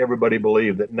everybody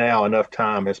believed that now enough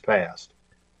time has passed.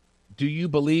 Do you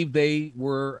believe they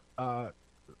were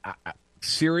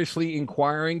seriously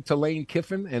inquiring to Lane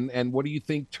Kiffin? And what do you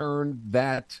think turned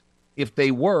that? If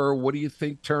they were, what do you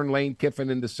think turned Lane Kiffin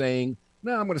into saying,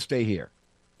 no, I'm going to stay here?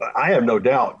 I have no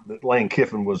doubt that Lane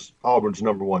Kiffin was Auburn's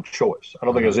number one choice. I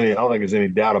don't think there's any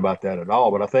doubt about that at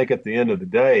all. But I think at the end of the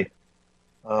day,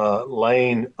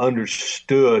 Lane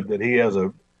understood that he has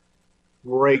a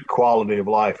great quality of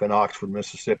life in Oxford,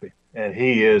 Mississippi, and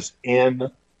he is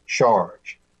in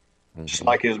charge. Mm-hmm. Just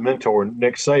like his mentor,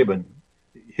 Nick Saban,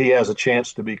 he has a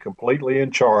chance to be completely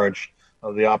in charge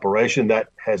of the operation. That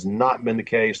has not been the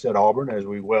case at Auburn, as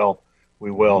we well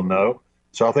know.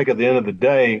 So I think at the end of the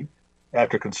day,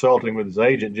 after consulting with his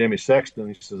agent, Jimmy Sexton,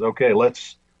 he says, okay,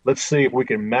 let's see if we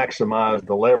can maximize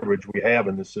the leverage we have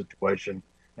in this situation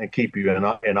and keep you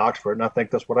in Oxford. And I think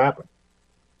that's what happened.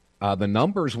 The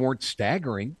numbers weren't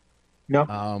staggering. No.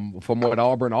 From what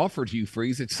Auburn offered Hugh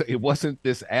Freeze, it wasn't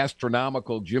this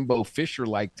astronomical Jimbo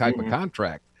Fisher-like type of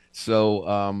contract.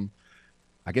 So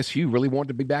I guess Hugh really wanted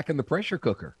to be back in the pressure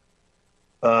cooker.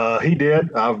 He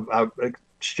did. I've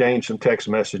exchanged some text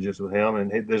messages with him,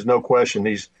 and there's no question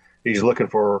he's looking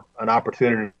for an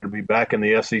opportunity to be back in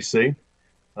the SEC.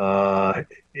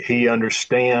 He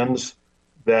understands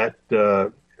that,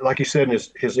 like he said in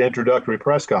his introductory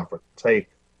press conference, hey,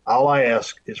 all I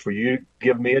ask is for you to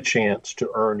give me a chance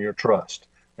to earn your trust.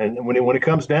 And when it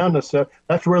comes down to stuff,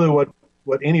 that's really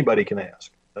what anybody can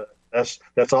ask.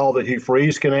 That's all that Hugh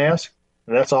Freeze can ask,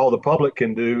 and that's all the public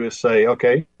can do is say,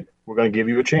 okay, we're going to give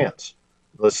you a chance.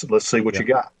 Let's see what you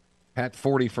got. Pat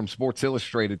Forty from Sports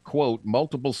Illustrated, quote,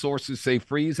 multiple sources say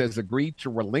Freeze has agreed to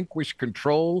relinquish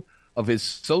control of his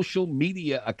social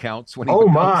media accounts when he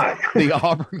becomes the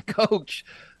Auburn coach.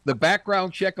 The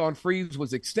background check on Freeze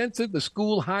was extensive. The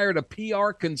school hired a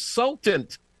PR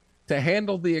consultant to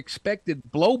handle the expected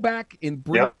blowback in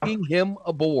bringing him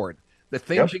aboard. The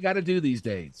things you got to do these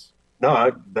days.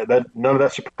 No, none of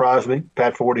that surprised me.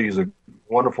 Pat Forty is a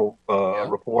wonderful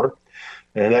reporter,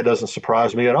 and that doesn't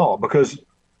surprise me at all because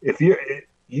if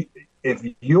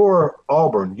you're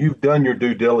Auburn, you've done your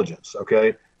due diligence,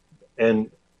 okay?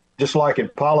 And just like in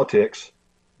politics,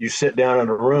 you sit down in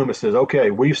a room and says, okay,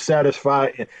 we've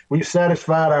satisfied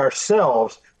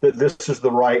ourselves that this is the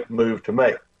right move to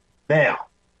make. Now,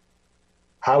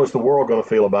 how is the world going to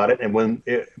feel about it? And when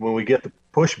we get the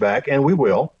pushback, and we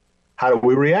will, how do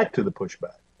we react to the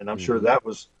pushback? And I'm sure that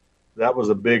was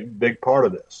a big part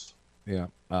of this. Yeah.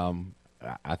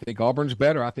 I think Auburn's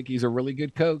better. I think he's a really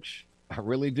good coach. I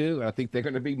really do. I think they're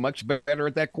going to be much better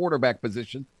at that quarterback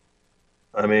position.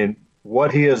 I mean,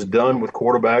 what he has done with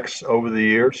quarterbacks over the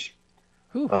years,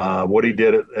 what he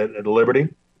did at Liberty.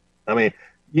 I mean,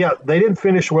 yeah, they didn't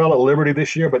finish well at Liberty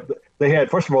this year, but they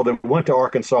had, first of all, they went to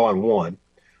Arkansas and won.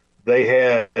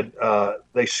 They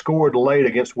scored late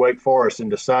against Wake Forest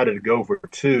and decided to go for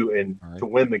two and to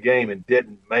win the game and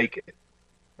didn't make it.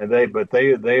 And they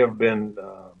have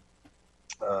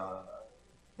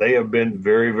been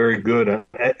very, very good.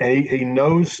 And he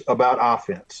knows about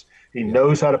offense. He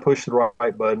knows how to push the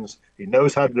right buttons. He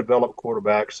knows how to develop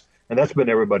quarterbacks, and that's been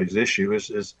everybody's issue.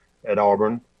 Is at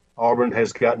Auburn. Auburn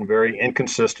has gotten very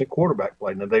inconsistent quarterback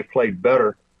play. Now they've played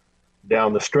better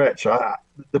down the stretch.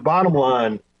 The bottom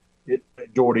line,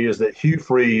 Jordy, is that Hugh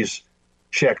Freeze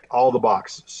checked all the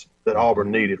boxes that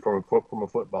Auburn needed from a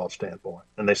football standpoint,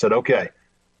 and they said, okay,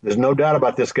 there's no doubt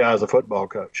about this guy as a football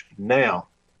coach. Now,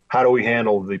 how do we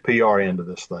handle the PR end of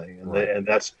this thing? And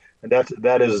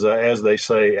that is, as they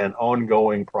say, an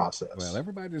ongoing process. Well,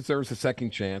 everybody deserves a second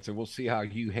chance, and we'll see how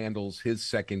Hugh handles his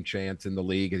second chance in the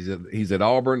league. He's at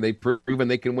Auburn. They've proven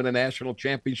they can win a national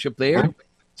championship there.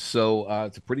 So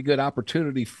it's a pretty good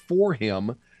opportunity for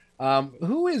him.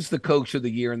 Who is the coach of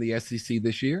the year in the SEC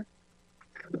this year?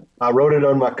 I wrote it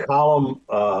on my column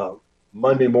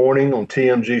Monday morning on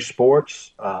TMG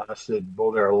Sports. I said,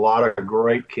 "Boy, there are a lot of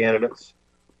great candidates.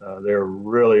 There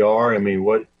really are. I mean,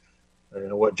 what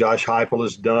Josh Heupel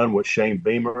has done, what Shane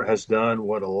Beamer has done,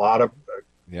 what a lot of.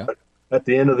 Yeah. At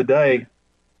the end of the day,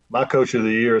 my coach of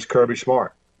the year is Kirby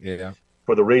Smart. Yeah.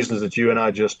 For the reasons that you and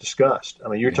I just discussed. I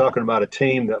mean, you're talking about a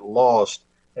team that lost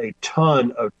a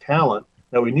ton of talent.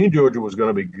 Now, we knew Georgia was going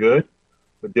to be good,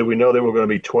 but did we know they were going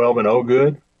to be 12-0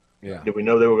 good? Yeah. Did we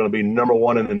know they were going to be number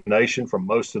one in the nation for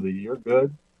most of the year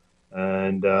good?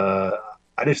 And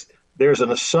there's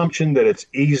an assumption that it's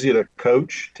easy to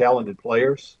coach talented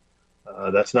players.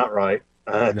 That's not right.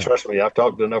 No. Trust me, I've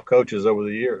talked to enough coaches over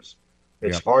the years.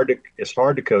 It's hard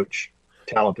to coach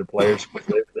talented players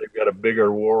because they've got a bigger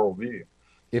worldview.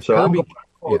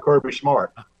 I'm Kirby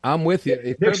Smart. I'm with you.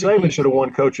 Nick Saban should have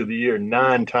won Coach of the Year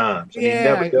 9 times,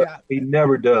 and he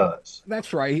never does.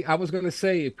 That's right. I was going to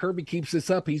say, if Kirby keeps this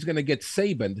up, he's going to get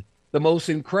Sabaned. The most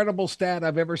incredible stat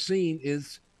I've ever seen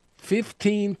is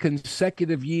 15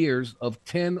 consecutive years of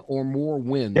 10 or more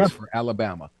wins for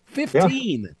Alabama.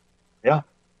 15. Yeah.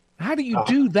 How do you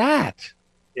do that?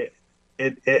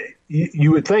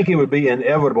 You would think it would be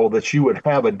inevitable that you would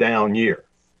have a down year.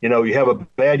 You know, you have a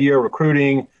bad year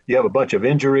recruiting, you have a bunch of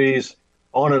injuries,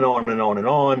 on and on and on and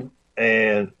on.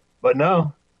 But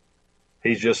no,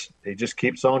 he just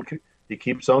keeps on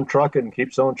trucking,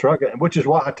 which is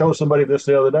why I told somebody this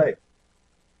the other day.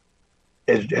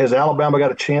 Has Alabama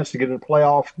got a chance to get in the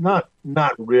playoff? Not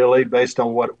really, based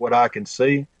on what I can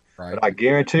see. Right. But I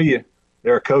guarantee you,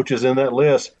 there are coaches in that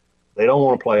list. They don't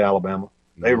want to play Alabama.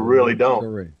 They really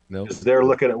don't. No. Because they're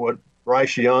looking at what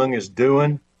Bryce Young is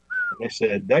doing. And they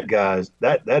said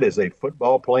that is a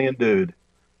football playing dude.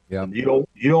 Yeah. You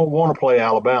don't want to play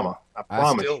Alabama. I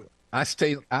promise you. I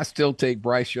still take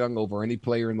Bryce Young over any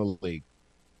player in the league.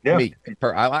 Yeah.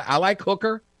 I like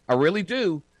Hooker. I really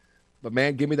do. But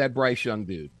man, give me that Bryce Young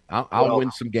dude. I'll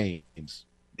win some games.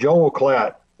 Joel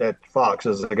Klatt at Fox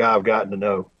is a guy I've gotten to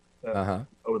know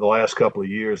over the last couple of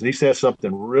years. And he said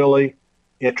something really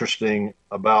interesting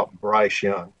about Bryce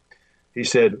Young. He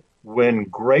said, when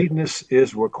greatness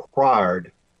is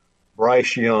required,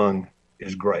 Bryce Young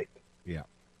is great. Yeah.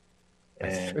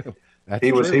 And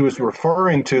he was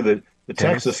referring to the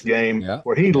Texas game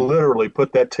where he literally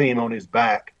put that team on his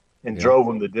back and drove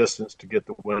them the distance to get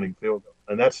the winning field goal.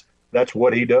 And that's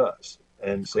what he does.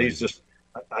 And so he's just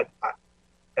I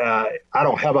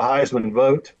don't have a Heisman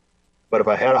vote, but if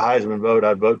I had a Heisman vote,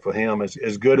 I'd vote for him.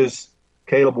 As good as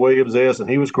Caleb Williams is, and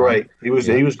he was great. He was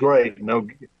great.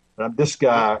 This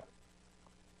guy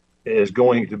is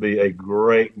going to be a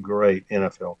great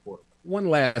NFL quarterback. One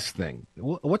last thing.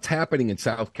 What's happening in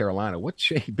South Carolina? What's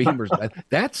Shane Beamer's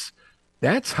that's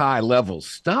high level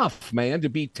stuff, man. To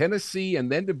beat Tennessee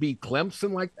and then to beat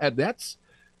Clemson like that,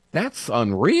 that's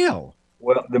unreal.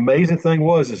 Well, the amazing thing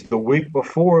is the week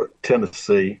before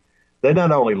Tennessee, they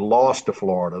not only lost to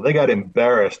Florida, they got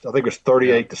embarrassed. I think it was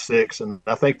 38-6, and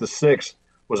I think the 6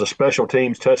 was a special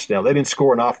teams touchdown. They didn't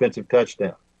score an offensive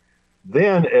touchdown.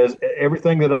 Then, as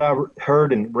everything that I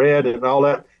heard and read and all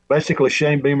that, basically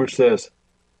Shane Beamer says,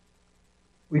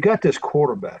 we got this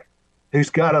quarterback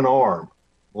who's got an arm.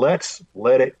 Let's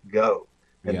let it go.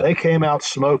 And they came out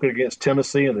smoking against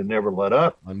Tennessee, and they never let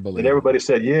up. Unbelievable. And everybody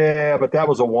said, but that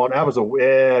was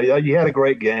you had a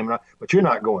great game, but you're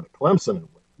not going to Clemson and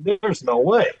win. There's no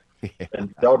way.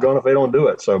 And doggone if they don't do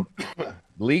it. So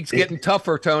league's getting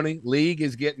tougher, Tony. League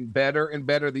is getting better and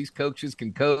better. These coaches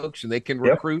can coach and they can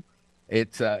recruit.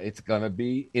 It's going to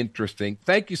be interesting.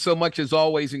 Thank you so much, as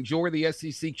always. Enjoy the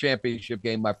SEC championship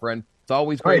game, my friend. It's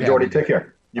always great. All right, Jordy, take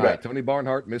care. You bet. Tony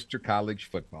Barnhart, Mr. College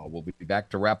Football. We'll be back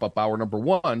to wrap up hour number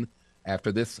 1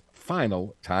 after this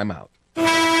final timeout.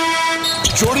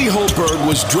 Jordy Holberg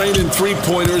was draining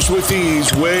three-pointers with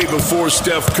ease way before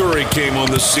Steph Curry came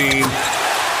on the scene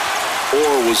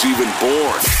or was even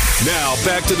born. Now,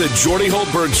 back to the Jordy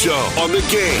Holberg Show on the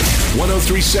Game.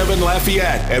 103.7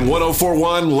 Lafayette and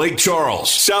 104.1 Lake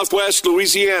Charles, Southwest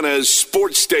Louisiana's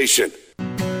sports station.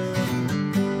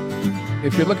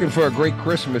 If you're looking for a great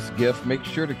Christmas gift, make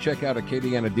sure to check out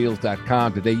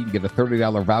AcadianaDeals.com. Today, you can get a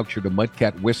 $30 voucher to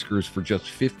Mudcat Whiskers for just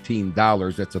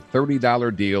 $15. That's a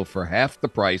 $30 deal for half the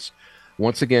price.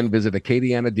 Once again, visit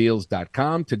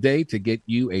AcadianaDeals.com today to get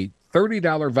you a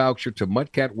 $30 voucher to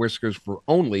Mudcat Whiskers for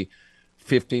only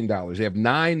 $15. They have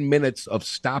 9 minutes of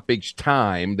stoppage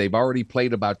time. They've already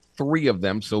played about 3 of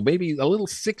them, so maybe a little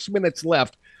 6 minutes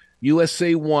left.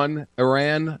 USA 1,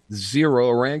 Iran 0.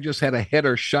 Iran just had a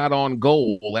header shot on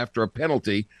goal after a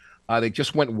penalty. They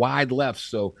just went wide left,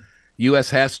 so U.S.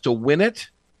 has to win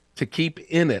it to keep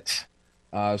in it.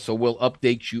 So we'll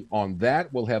update you on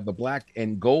that. We'll have the Black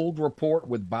and Gold report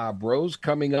with Bob Rose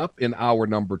coming up in hour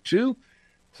number 2.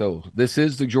 So this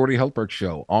is the Jordy Hultberg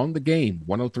Show on the Game,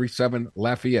 103.7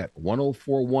 Lafayette,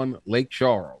 104.1 Lake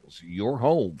Charles, your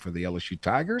home for the LSU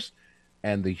Tigers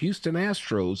and the Houston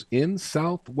Astros in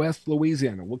Southwest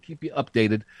Louisiana. We'll keep you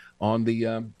updated on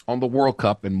the World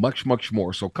Cup and much, much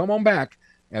more. So come on back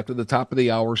after the top of the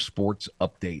hour sports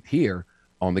update here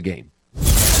on the Game.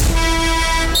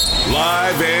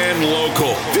 Live and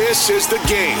local. This is the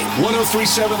Game.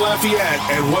 103.7 Lafayette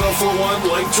and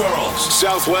 104.1 Lake Charles,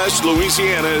 Southwest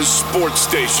Louisiana's sports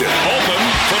station. Open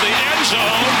for the end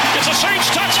zone. It's a Saints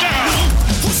touchdown.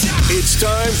 It's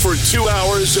time for 2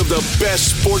 hours of the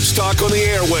best sports talk on the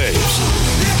airwaves.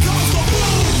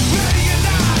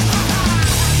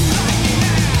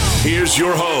 Here's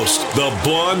your host, the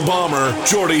Blonde Bomber,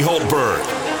 Jordy Hultberg.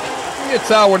 It's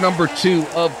hour number 2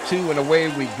 of 2, and away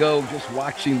we go. Just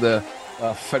watching the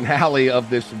finale of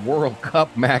this World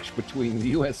Cup match between the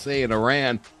USA and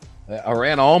Iran.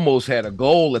 Iran almost had a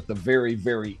goal at the very,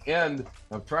 very end.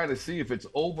 I'm trying to see if it's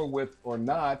over with or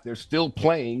not. They're still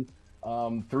playing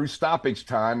through stoppage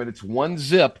time, and it's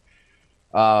 1-0.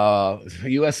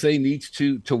 USA needs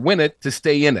to win it to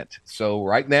stay in it. So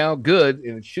right now, good,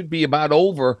 and it should be about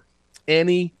over.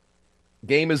 Any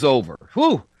game is over.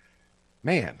 Whew,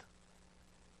 man.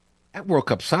 That World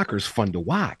Cup soccer is fun to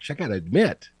watch. I got to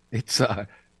admit, it's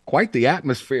quite the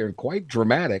atmosphere and quite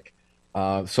dramatic.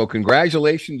 So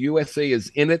congratulations, USA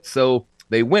is in it. So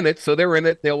they win it. So they're in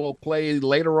it. They'll play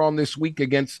later on this week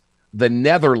against the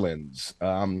Netherlands.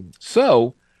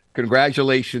 So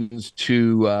congratulations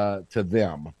to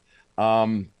them.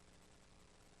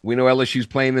 We know LSU's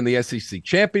playing in the SEC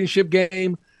championship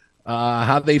game.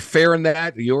 How they fare in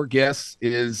that, your guess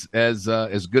is as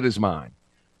good as mine.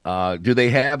 Do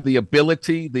they have the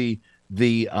ability, the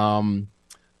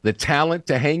talent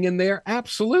to hang in there?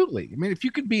 Absolutely. I mean, if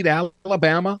you could beat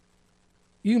Alabama,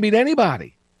 you can beat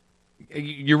anybody.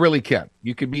 You really can.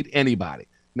 You can beat anybody.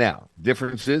 Now,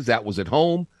 difference is that was at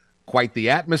home, quite the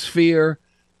atmosphere.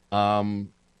 And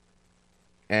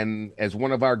as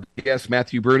one of our guests,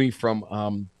 Matthew Bruni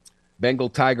from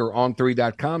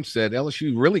BengalTigerOn3.com said,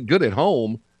 LSU really good at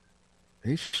home.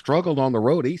 He struggled on the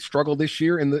road. He struggled this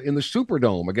year in the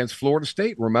Superdome against Florida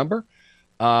State, remember?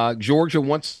 Georgia,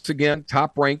 once again,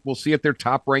 top ranked. We'll see if they're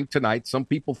top ranked tonight. Some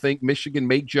people think Michigan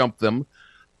may jump them.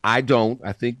 I don't.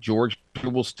 I think Georgia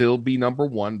will still be number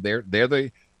 1. They're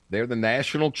the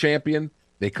national champion.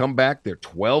 They come back. They're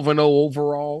 12-0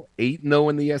 overall, 8-0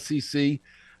 in the SEC.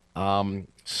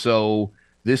 So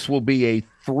this will be a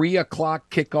 3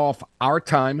 o'clock kickoff our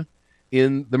time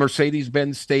in the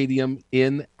Mercedes-Benz Stadium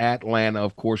in Atlanta.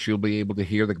 Of course, you'll be able to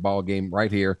hear the ball game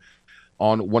right here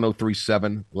on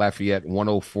 103.7 Lafayette,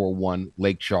 104.1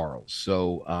 Lake Charles.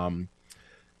 So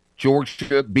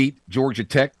Georgia beat Georgia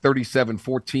Tech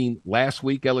 37-14 last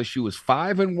week. LSU is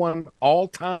 5-1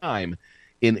 all-time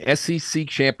in SEC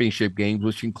championship games,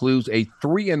 which includes a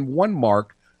 3-1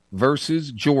 mark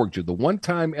versus Georgia. The one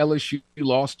time LSU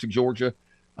lost to Georgia,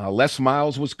 Les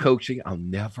Miles was coaching. I'll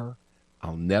never,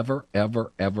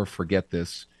 ever, ever forget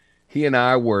this. He and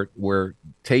I were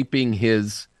taping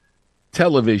his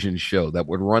television show that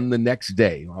would run the next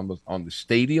day on the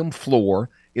stadium floor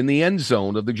in the end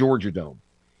zone of the Georgia Dome.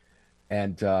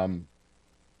 And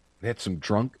they had some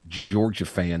drunk Georgia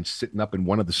fans sitting up in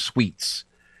one of the suites,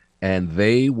 and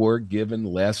they were giving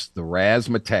Les the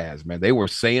razzmatazz, man. They were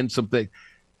saying something,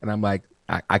 and I'm like,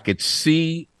 I could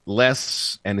see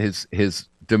Les and his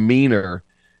demeanor.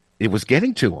 It was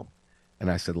getting to him.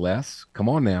 And I said, Les, come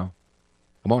on now.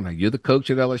 You're the coach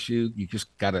at LSU. You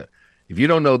just got to, if you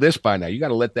don't know this by now, you got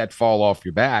to let that fall off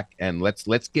your back. And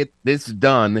let's get this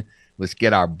done. Let's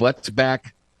get our butts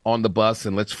back on the bus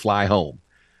and let's fly home.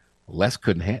 Les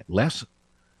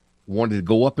wanted to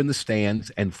go up in the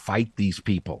stands and fight these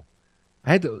people.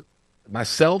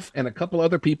 Myself and a couple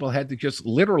other people had to just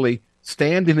literally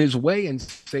stand in his way and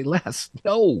say, Les,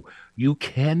 no, you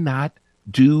cannot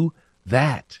do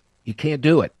that. You can't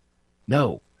do it.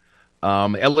 No.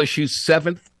 LSU's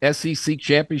 7th SEC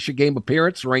championship game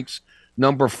appearance ranks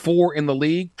number 4 in the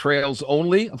league, trails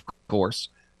only, of course,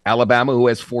 Alabama, who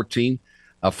has 14.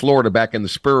 Florida, back in the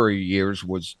Spurrier years,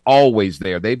 was always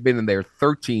there. They've been in there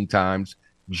 13 times.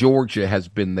 Georgia has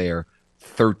been there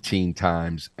 13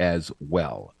 times as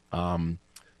well.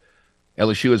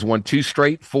 LSU has won 2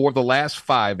 straight, 4 of the last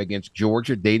 5 against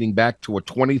Georgia, dating back to a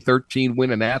 2013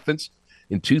 win in Athens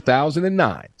in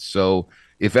 2009. So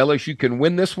if LSU can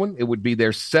win this one, it would be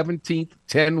their 17th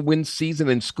 10-win season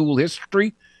in school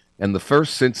history, and the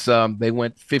first since they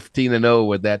went 15-0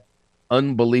 with that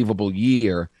unbelievable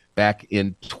year back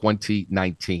in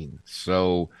 2019.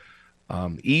 So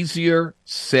easier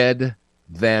said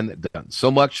than done. So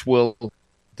much will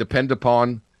depend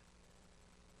upon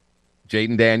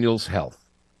Jayden Daniels' health.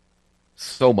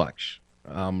 So much.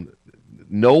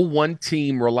 No one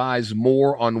team relies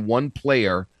more on one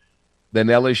player than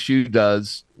LSU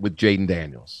does with Jayden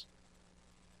Daniels.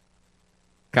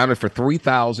 Counted for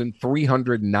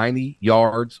 3,390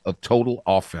 yards of total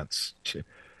offense,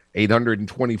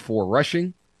 824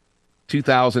 rushing,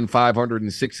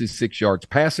 2,566 yards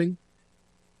passing,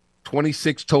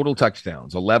 26 total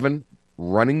touchdowns, 11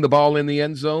 running the ball in the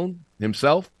end zone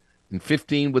himself, and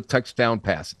 15 with touchdown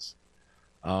passes.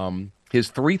 His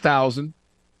 3,000,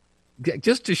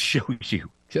 just to show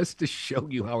you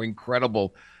how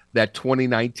incredible that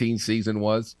 2019 season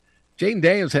was, Jayden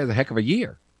Daniels has a heck of a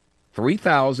year.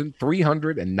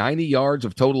 3,390 yards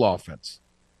of total offense.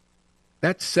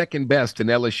 That's second best in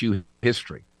LSU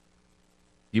history.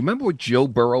 You remember what Joe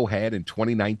Burrow had in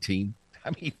 2019? I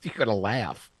mean, you're going to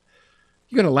laugh.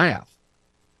 You're going to laugh.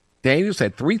 Daniels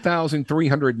had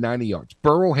 3,390 yards.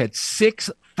 Burrow had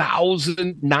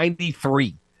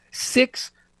 6,093.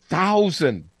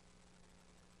 6,000.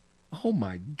 Oh,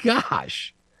 my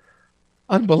gosh.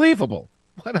 Unbelievable.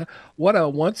 What a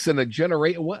once in a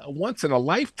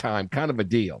lifetime kind of a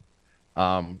deal.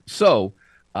 So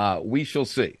we shall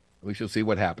see. We shall see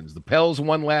what happens. The Pels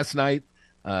won last night.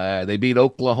 They beat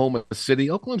Oklahoma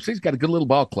City. Oklahoma City's got a good little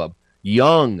ball club.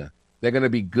 Young. They're going to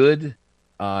be good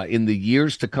in the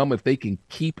years to come if they can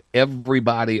keep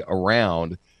everybody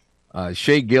around.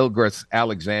 Shai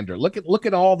Gilgeous-Alexander. Look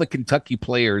at all the Kentucky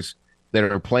players that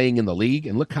are playing in the league,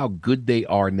 and look how good they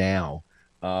are now.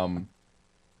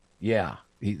 Yeah,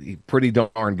 he pretty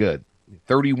darn good.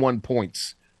 31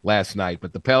 points last night.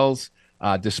 But the Pels,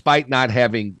 despite not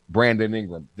having Brandon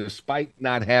Ingram, despite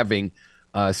not having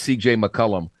C.J.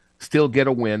 McCollum, still get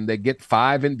a win. They get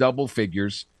 5 in double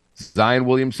figures. Zion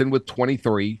Williamson with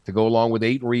 23 to go along with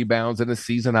 8 rebounds and a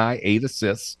season-high 8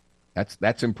 assists.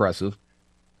 That's impressive.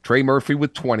 Trey Murphy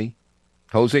with 20.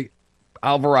 Jose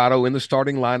Alvarado in the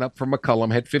starting lineup for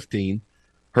McCollum had 15.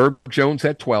 Herb Jones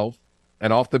had 12.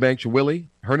 And off the bench, Willie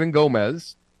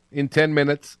Hernangomez in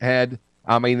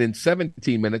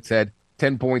 17 minutes had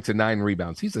 10 points and 9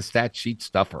 rebounds. He's a stat sheet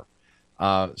stuffer.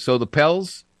 So the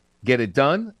Pels get it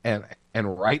done. And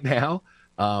right now,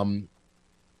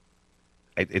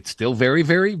 it's still very,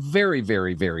 very, very,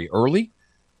 very, very early.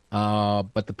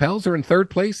 But the Pels are in third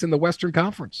place in the Western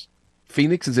Conference.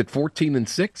 Phoenix is at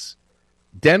 14-6.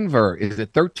 Denver is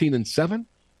at 13-7.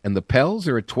 And the Pels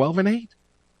are at 12-8.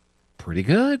 Pretty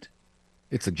good.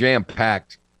 It's a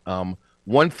jam-packed 1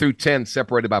 through 10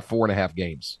 separated by 4.5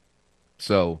 games.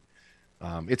 So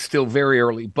it's still very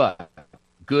early, but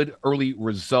good early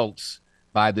results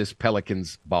by this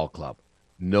Pelicans ball club.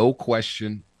 No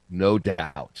question, no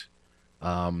doubt.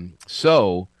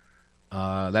 So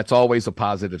that's always a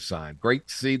positive sign. Great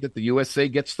to see that the USA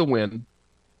gets the win.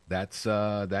 That's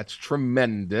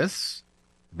tremendous.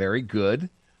 Very good.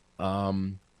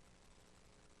 Let's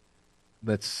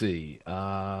see.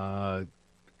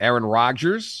 Aaron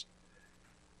Rodgers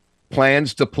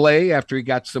plans to play after he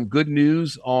got some good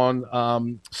news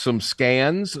on some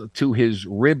scans to his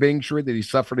rib injury that he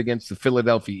suffered against the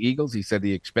Philadelphia Eagles. He said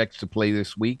he expects to play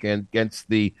this week against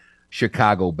the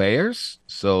Chicago Bears.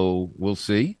 So we'll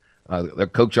see. Their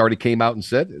coach already came out and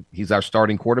said he's our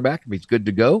starting quarterback. If he's good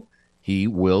to go, he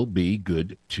will be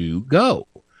good to go.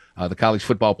 The college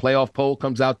football playoff poll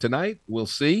comes out tonight. We'll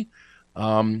see.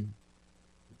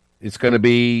 It's going to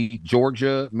be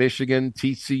Georgia, Michigan,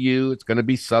 TCU. It's going to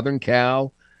be Southern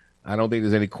Cal. I don't think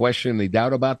there's any question, any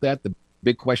doubt about that. The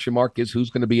big question mark is who's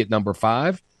going to be at number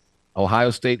 5. Ohio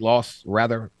State lost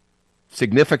rather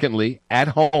significantly at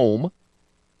home.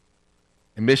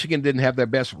 And Michigan didn't have their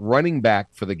best running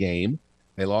back for the game.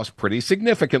 They lost pretty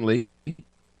significantly.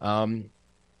 Do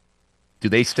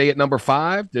they stay at number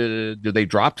 5? Do they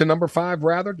drop to number 5,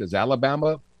 rather? Does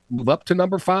Alabama move up to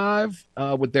number 5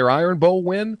 with their Iron Bowl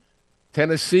win?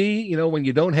 Tennessee, when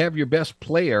you don't have your best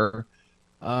player,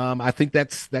 I think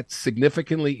that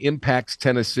significantly impacts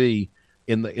Tennessee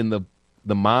in the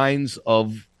minds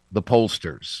of the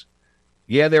pollsters.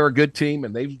 Yeah, they're a good team,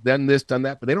 and they've done this, done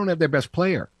that, but they don't have their best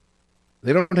player.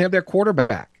 They don't have their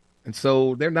quarterback. And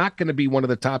so they're not going to be one of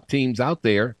the top teams out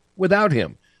there without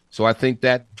him. So I think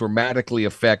that dramatically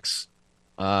affects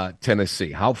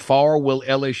Tennessee. How far will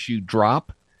LSU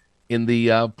drop in the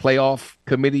playoff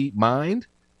committee mind?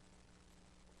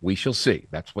 We shall see.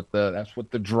 That's what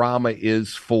the drama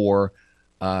is for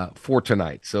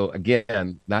tonight. So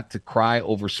again, not to cry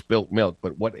over spilt milk,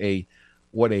 but what a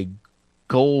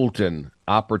golden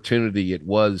opportunity it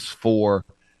was for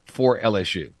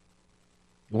LSU.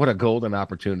 What a golden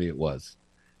opportunity it was.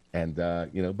 And,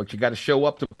 but you got to show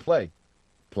up to play,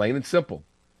 plain and simple.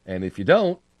 And if you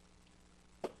don't,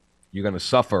 you're going to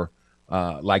suffer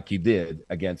like you did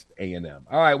against A&M.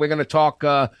 All right, we're going to talk,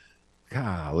 golly,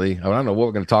 I don't know what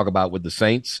we're going to talk about with the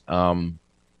Saints.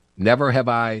 Never have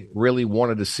I really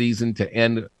wanted a season to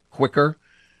end quicker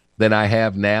than I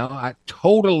have now. I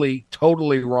totally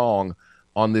wrong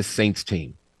on this Saints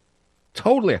team.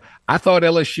 Totally. I thought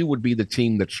LSU would be the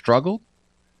team that struggled.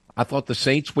 I thought the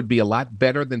Saints would be a lot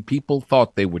better than people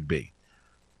thought they would be.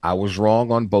 I was wrong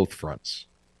on both fronts.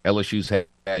 LSU's had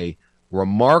a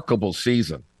remarkable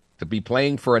season. To be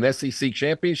playing for an SEC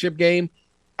championship game,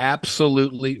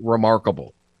 absolutely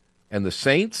remarkable. And the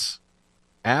Saints,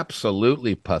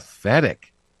 absolutely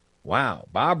pathetic. Wow.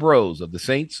 Bob Rose of the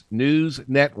Saints News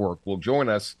Network will join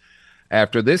us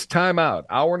after this timeout.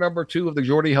 Hour number 2 of the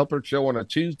Jordy Helpert Show on a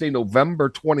Tuesday, November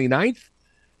 29th.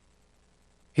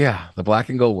 Yeah, the Black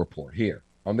and Gold Report here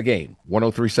on the Game.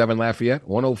 103.7 Lafayette,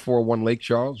 104.1 Lake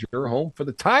Charles. Your home for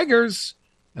the Tigers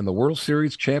and the World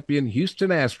Series champion Houston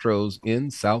Astros in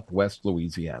Southwest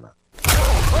Louisiana.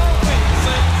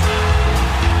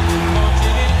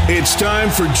 It's time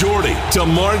for Jordy to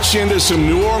march into some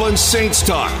New Orleans Saints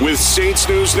talk with Saints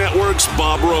News Network's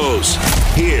Bob Rose.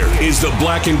 Here is the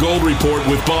Black and Gold Report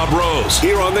with Bob Rose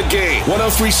here on the Game.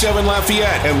 103.7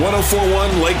 Lafayette and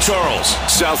 104.1 Lake Charles,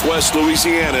 Southwest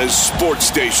Louisiana's sports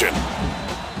station.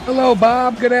 Hello,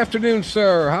 Bob. Good afternoon,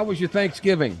 sir. How was your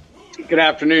Thanksgiving? Good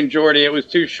afternoon, Jordy. It was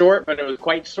too short, but it was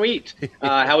quite sweet.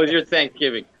 How was your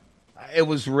Thanksgiving? It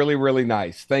was really, really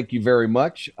nice. Thank you very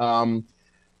much.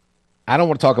 I don't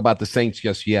want to talk about the Saints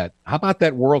just yet. How about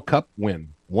that World Cup win?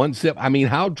 1-0. I mean,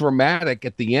 how dramatic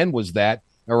at the end was that?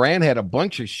 Iran had a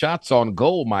bunch of shots on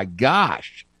goal. My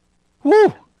gosh.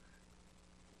 Whew.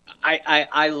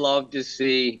 I love to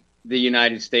see the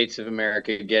United States of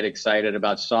America get excited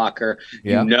about soccer.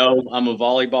 Yeah. You know, I'm a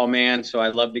volleyball man, so I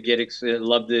love to get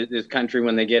love this country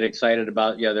when they get excited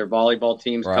about their volleyball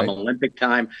teams come Olympic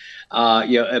time.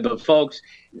 But folks,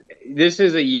 this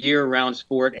is a year-round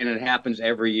sport, and it happens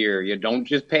every year. You don't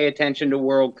just pay attention to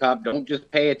World Cup. Don't just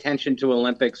pay attention to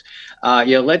Olympics.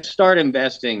 Let's start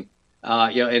investing,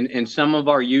 in some of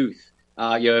our youth.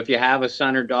 If you have a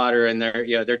son or daughter and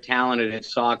they're talented at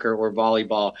soccer or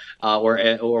volleyball,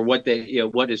 or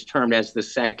what is termed as the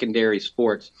secondary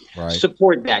sports,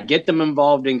 support that. Get them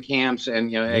involved in camps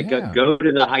and go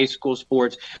to the high school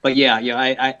sports. But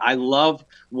I love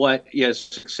what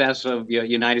success of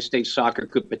United States soccer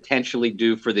could potentially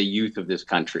do for the youth of this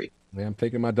country. Yeah, I'm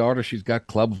taking my daughter. She's got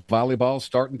club volleyball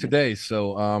starting today,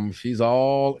 so she's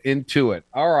all into it.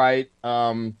 All right.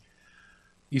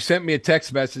 You sent me a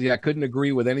text message. I couldn't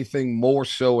agree with anything more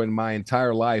so in my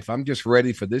entire life. I'm just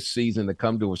ready for this season to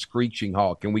come to a screeching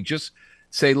halt. Can we just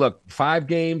say, look, 5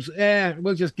 games,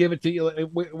 we'll just give it to you.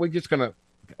 We're just going to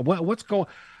 – what's going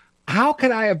 – how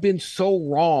could I have been so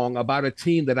wrong about a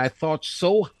team that I thought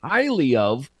so highly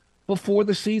of before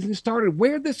the season started?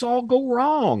 Where'd this all go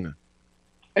wrong?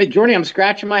 Hey, Jordy, I'm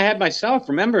scratching my head myself.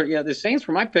 Remember, the Saints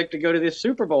were my pick to go to this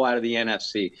Super Bowl out of the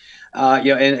NFC.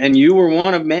 And you were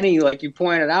one of many, like you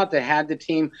pointed out, that had the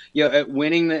team,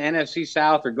 winning the NFC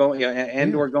South or going,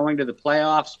 or going to the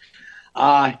playoffs.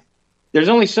 There's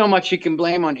only so much you can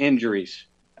blame on injuries.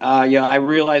 I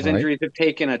realize injuries have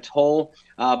taken a toll,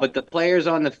 but the players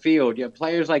on the field,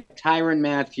 players like Tyrann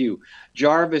Mathieu,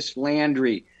 Jarvis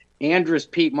Landry, Andrus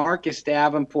Peat, Marcus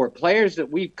Davenport, players that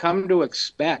we've come to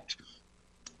expect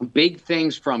big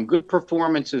things from, good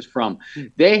performances from,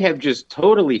 they have just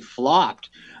totally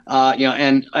flopped.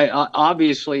 And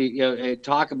obviously,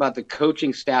 talk about the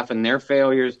coaching staff and their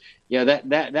failures.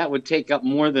 That would take up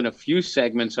more than a few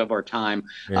segments of our time.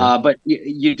 But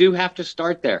you do have to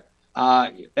start there.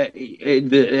 A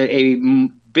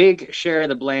big share of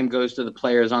the blame goes to the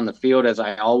players on the field, as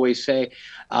I always say.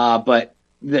 But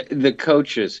the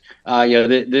coaches,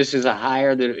 this is a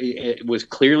hire that it was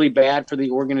clearly bad for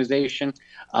the organization.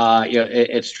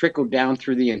 It's trickled down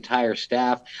through the entire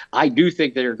staff. I do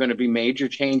think there are going to be major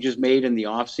changes made in the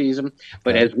offseason,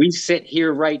 but as we sit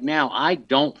here right now, I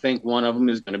don't think one of them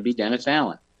is going to be Dennis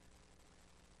Allen.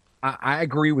 I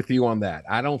agree with you on that.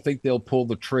 I don't think they'll pull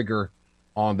the trigger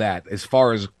on that. As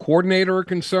far as coordinator are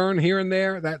concerned, here and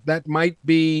there, that might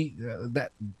be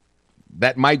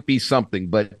that might be something.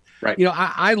 But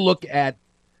I look at,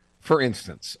 for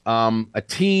instance, a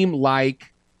team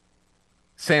like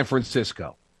San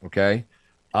Francisco. Okay,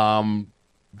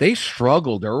 they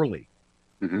struggled early.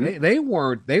 Mm-hmm.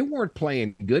 They weren't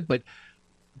playing good, but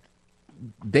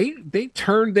they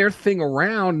turned their thing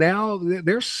around. Now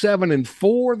they're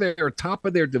 7-4. They're top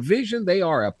of their division. They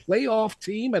are a playoff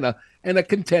team and a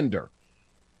contender.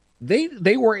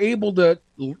 they were able to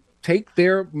take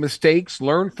their mistakes,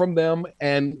 learn from them,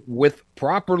 and with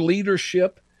proper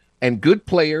leadership and good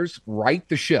players, right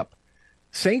the ship.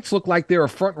 Saints look like they're a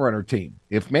front runner team.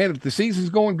 If the season's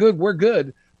going good, we're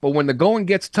good. But when the going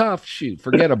gets tough, shoot,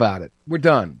 forget about it. We're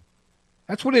done.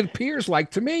 That's what it appears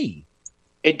like to me.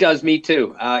 It does me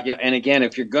too. And again,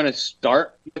 if you're going to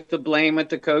start with the blame at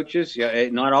the coaches,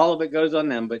 not all of it goes on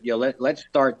them, but let's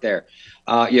start there.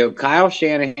 Kyle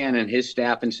Shanahan and his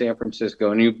staff in San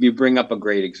Francisco, and you bring up a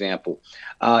great example.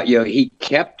 He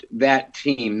kept that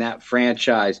team, that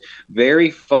franchise, very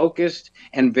focused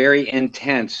and very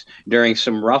intense during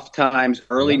some rough times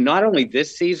early, not only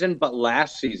this season but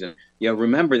last season.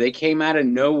 Remember, they came out of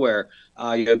nowhere.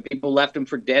 People left them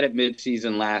for dead at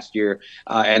midseason last year,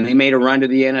 and they made a run to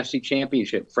the NFC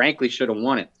Championship. Frankly, should have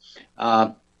won it.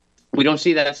 We don't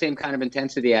see that same kind of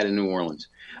intensity out of New Orleans.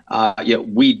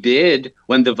 We did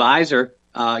when the visor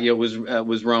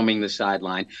was roaming the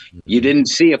sideline. You didn't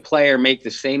see a player make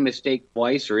the same mistake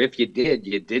twice, or if you did,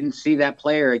 you didn't see that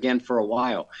player again for a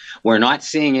while. We're not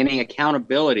seeing any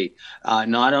accountability,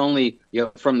 not only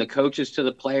from the coaches to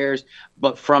the players,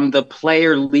 but from the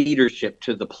player leadership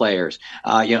to the players.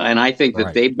 And I think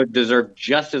that they deserve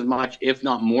just as much, if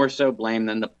not more so, blame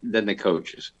than the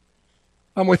coaches.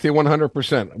 I'm with you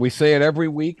 100%. We say it every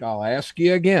week. I'll ask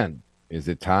you again. Is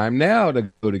it time now to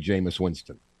go to Jameis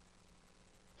Winston?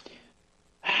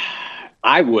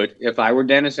 I would if I were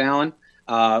Dennis Allen,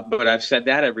 but I've said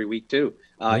that every week too.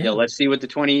 Let's see what the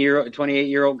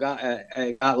 28-year-old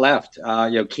got left.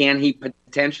 Can he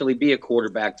potentially be a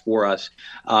quarterback for us?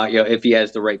 If he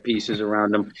has the right pieces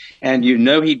around him, and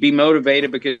he'd be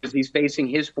motivated because he's facing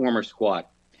his former squad.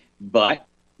 But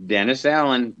Dennis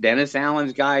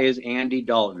Allen's guy is Andy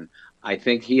Dalton. I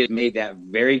think he has made that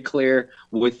very clear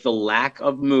with the lack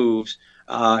of moves.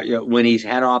 When he's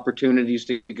had opportunities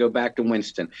to go back to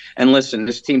Winston. And listen,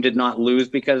 this team did not lose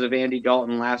because of Andy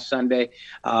Dalton last Sunday.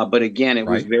 But again, it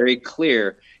was very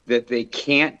clear that they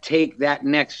can't take that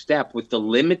next step with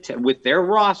with their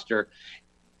roster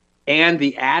and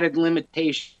the added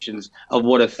limitations of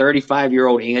what a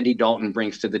 35-year-old Andy Dalton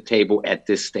brings to the table at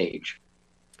this stage.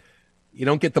 You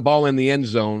don't get the ball in the end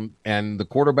zone, and the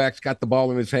quarterback's got the ball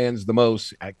in his hands the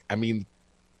most. I mean,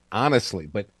 honestly,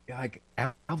 but like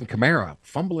Alvin Kamara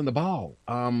fumbling the ball,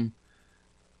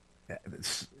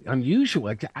 it's unusual.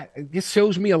 It just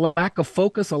shows me a lack of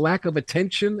focus, a lack of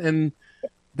attention, and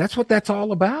that's what that's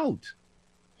all about.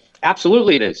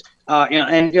 Absolutely it is.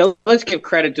 Let's give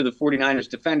credit to the 49ers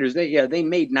defenders. They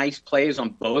made nice plays on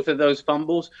both of those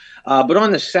fumbles. But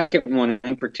on the second one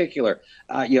in particular,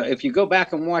 if you go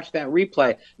back and watch that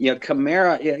replay,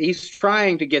 Kamara, he's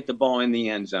trying to get the ball in the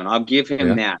end zone. I'll give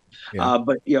him that. Yeah.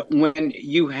 But when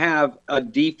you have a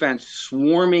defense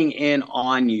swarming in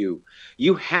on you,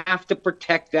 you have to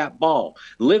protect that ball.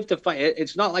 Live to fight.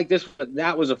 It's not like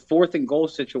that was a 4th and goal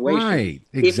situation. Right,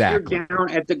 exactly. If you're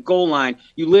down at the goal line,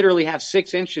 you literally have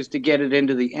 6 inches to get it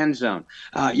into the end zone.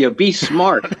 Be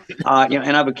smart.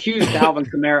 And I've accused Alvin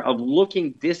Kamara of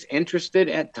looking disinterested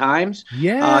at times.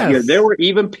 Yes. There were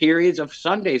even periods of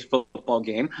Sunday's football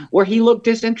game where he looked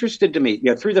disinterested to me,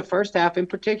 through the first half in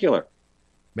particular.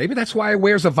 Maybe that's why he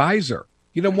wears a visor.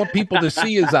 You don't want people to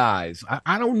see his eyes.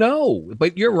 I don't know,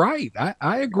 but you're right.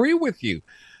 I agree with you.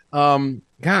 God,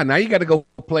 now you got to go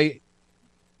play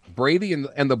Brady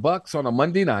and the Bucks on a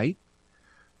Monday night.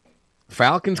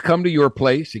 Falcons come to your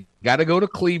place. You got to go to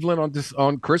Cleveland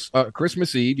on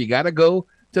Christmas Eve. You got to go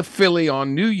to Philly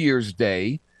on New Year's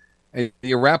Day, and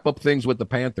you wrap up things with the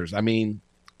Panthers. I mean,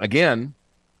 again,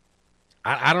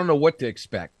 I don't know what to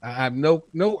expect. I have no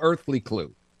earthly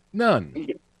clue. None.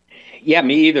 Yeah,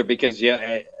 me either, because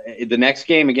the next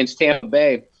game against Tampa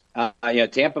Bay,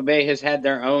 Tampa Bay has had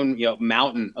their own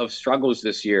mountain of struggles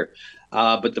this year.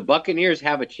 But the Buccaneers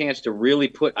have a chance to really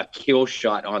put a kill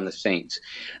shot on the Saints.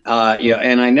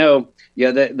 And I know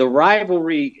the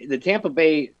rivalry, the Tampa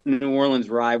Bay New Orleans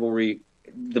rivalry,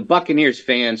 the Buccaneers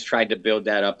fans tried to build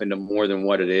that up into more than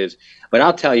what it is. But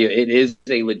I'll tell you, it is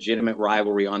a legitimate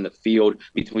rivalry on the field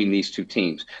between these two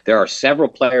teams. There are several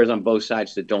players on both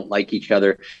sides that don't like each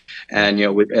other. And,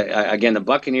 again, the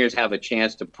Buccaneers have a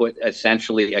chance to put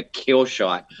essentially a kill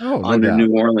shot on the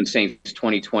New Orleans Saints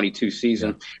 2022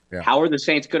 season. Yeah. How are the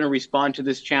Saints going to respond to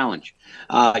this challenge?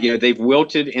 They've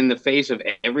wilted in the face of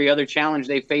every other challenge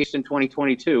they faced in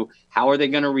 2022. How are they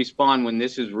going to respond when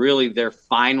this is really their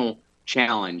final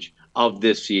challenge of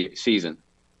this season?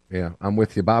 Yeah, I'm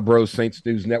with you. Bob Rose, Saints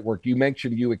News Network. You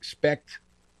mentioned you expect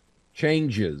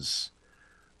changes.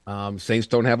 Saints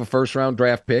don't have a first-round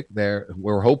draft pick.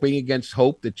 We're hoping against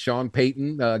hope that Sean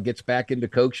Payton gets back into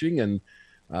coaching and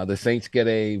the Saints get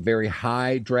a very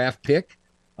high draft pick.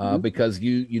 because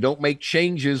you don't make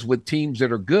changes with teams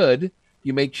that are good.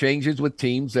 You make changes with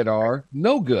teams that are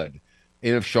no good.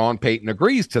 And if Sean Payton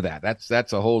agrees to that,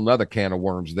 that's a whole nother can of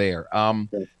worms there.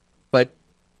 But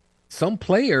some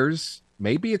players,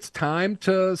 maybe it's time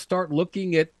to start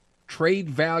looking at trade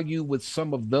value with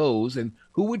some of those. And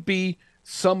who would be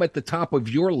some at the top of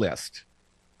your list?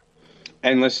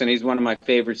 And listen, he's one of my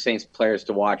favorite Saints players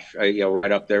to watch,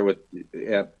 right up there with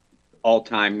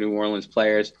all-time New Orleans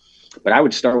players. But I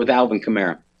would start with Alvin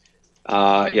Kamara.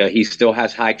 He still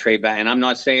has high trade value. And I'm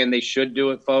not saying they should do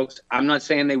it, folks. I'm not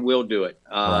saying they will do it.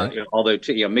 Right. Although,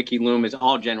 Mickey Loomis,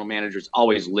 all general managers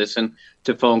always listen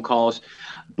to phone calls.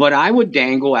 But I would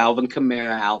dangle Alvin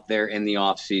Kamara out there in the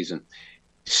offseason.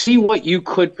 See what you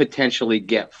could potentially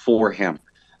get for him.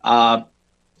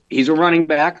 He's a running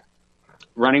back.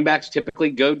 Running backs typically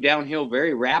go downhill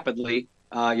very rapidly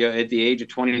at the age of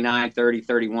 29, 30,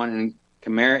 31, and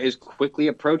Kamara is quickly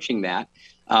approaching that.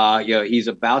 He's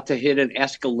about to hit an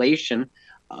escalation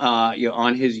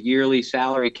on his yearly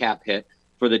salary cap hit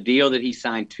for the deal that he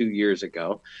signed 2 years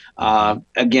ago.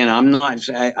 Again,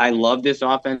 I love this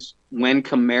offense when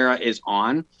Kamara is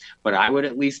on, but I would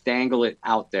at least dangle it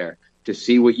out there to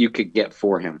see what you could get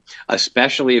for him,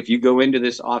 especially if you go into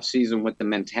this offseason with the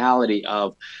mentality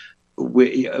of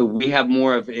we have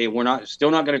more of a,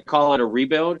 still not going to call it a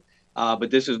rebuild,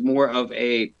 but this is more of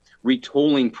a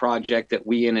retooling project that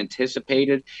we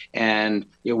anticipated. And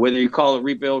whether you call it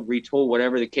rebuild, retool,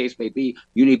 whatever the case may be,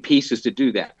 you need pieces to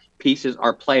do that. Pieces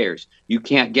are players. You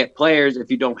can't get players if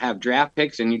you don't have draft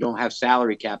picks and you don't have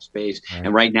salary cap space. Right.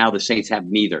 And right now the Saints have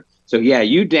neither. So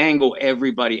you dangle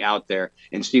everybody out there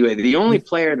and see. The only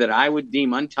player that I would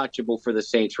deem untouchable for the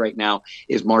Saints right now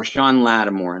is Marshawn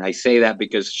Lattimore. And I say that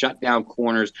because shutdown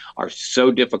corners are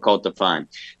so difficult to find.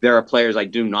 There are players I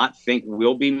do not think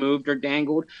will be moved or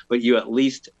dangled, but you at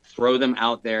least throw them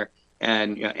out there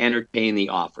and entertain the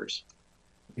offers.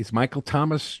 Is Michael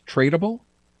Thomas tradable?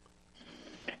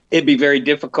 It'd be very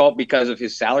difficult because of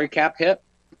his salary cap hit,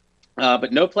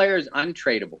 but no player is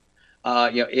untradeable.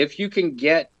 If you can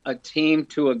get a team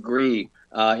to agree,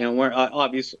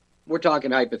 we're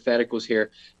talking hypotheticals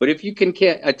here, but if you can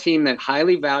get a team that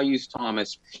highly values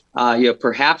Thomas,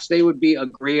 perhaps they would be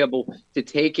agreeable to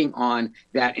taking on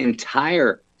that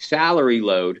entire salary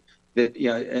load that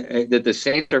that the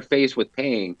Saints are faced with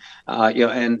paying,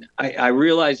 and I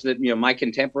realize that my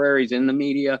contemporaries in the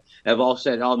media have all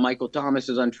said, "Oh, Michael Thomas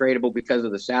is untradeable because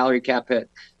of the salary cap hit."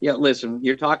 Listen,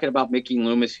 you're talking about Mickey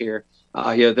Loomis here.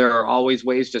 There are always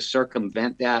ways to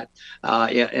circumvent that,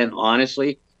 and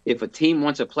honestly, if a team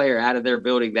wants a player out of their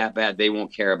building that bad, they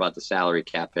won't care about the salary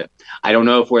cap hit. I don't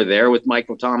know if we're there with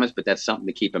Michael Thomas, but that's something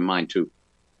to keep in mind too.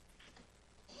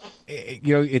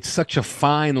 It's such a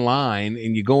fine line,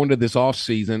 and you go into this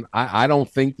offseason. I don't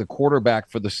think the quarterback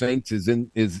for the Saints is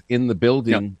in the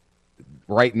building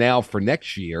right now for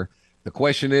next year. The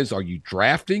question is, are you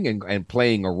drafting and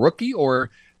playing a rookie,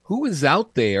 or who is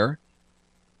out there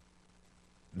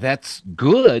that's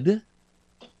good,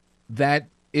 that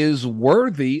is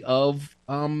worthy of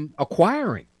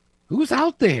acquiring? Who's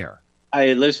out there?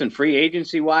 Listen, free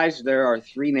agency wise, there are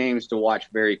three names to watch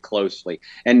very closely.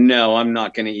 And no, I'm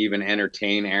not going to even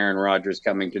entertain Aaron Rodgers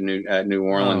coming to New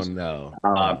Orleans. Oh,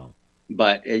 no.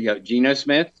 But Geno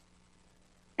Smith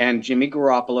and Jimmy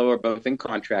Garoppolo are both in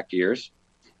contract years.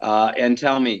 And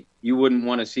tell me, you wouldn't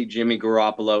want to see Jimmy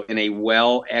Garoppolo in a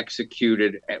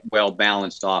well-executed,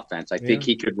 well-balanced offense. I think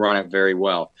he could run it very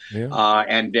well. Yeah.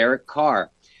 And Derek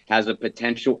Carr has a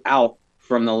potential out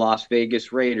from the Las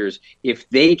Vegas Raiders if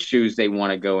they choose they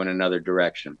want to go in another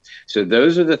direction. So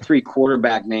those are the three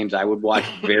quarterback names I would watch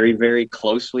very, very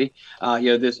closely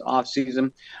this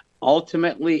offseason.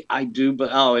 Ultimately, I do,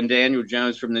 and Daniel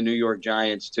Jones from the New York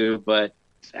Giants too, but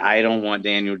I don't want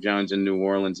Daniel Jones in New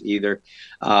Orleans either.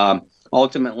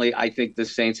 Ultimately, I think the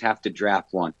Saints have to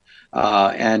draft one.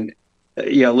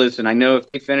 Listen, I know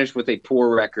if they finish with a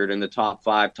poor record in the top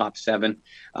 5, top 7,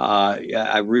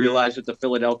 I realize that the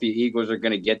Philadelphia Eagles are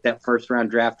going to get that first-round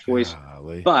draft choice.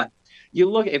 Golly. But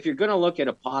if you're going to look at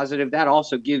a positive, that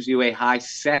also gives you a high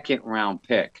second-round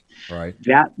pick. Right.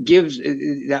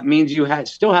 That means you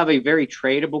still have a very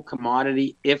tradable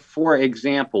commodity. If, for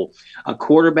example, a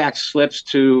quarterback slips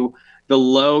to the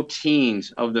low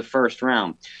teens of the first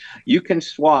round, you can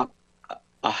swap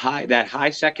that high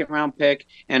second round pick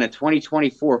and a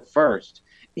 2024 first,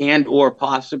 and or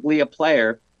possibly a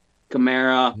player,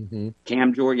 Kamara,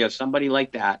 Cam Jordan, somebody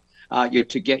like that,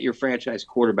 to get your franchise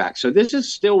quarterback. So this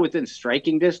is still within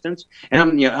striking distance,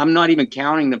 and I'm not even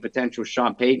counting the potential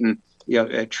Sean Payton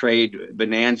trade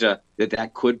bonanza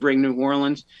that could bring New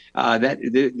Orleans.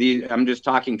 I'm just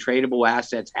talking tradable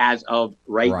assets as of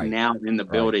right now in the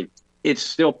building. It's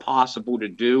still possible to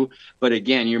do, but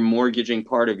again, you're mortgaging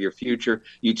part of your future.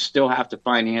 You'd still have to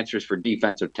find answers for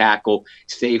defensive tackle,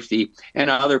 safety, and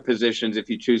other positions if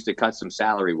you choose to cut some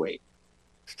salary weight.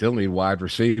 Still need wide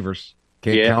receivers.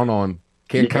 Can't count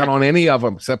on any of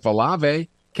them except for Olave.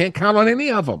 Can't count on any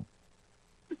of them.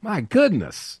 My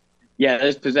goodness. Yeah,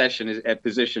 this position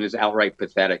is outright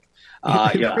pathetic.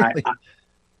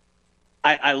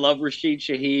 I love Rashid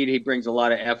Shaheed. He brings a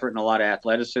lot of effort and a lot of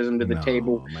athleticism to the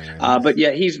table. But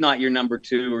he's not your number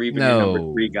 2 or even your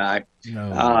number 3 guy.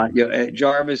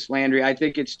 Jarvis Landry, I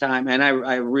think it's time. And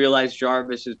I realize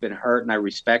Jarvis has been hurt, and I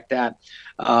respect that.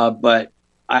 But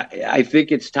I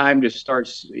think it's time to start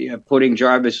putting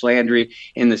Jarvis Landry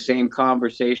in the same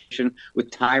conversation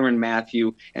with Tyrann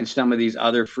Mathieu and some of these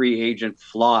other free agent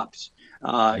flops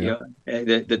that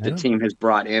the team has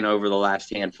brought in over the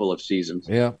last handful of seasons.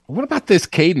 Yeah. What about this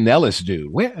Caden Ellis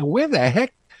dude? Where the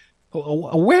heck?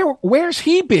 Where's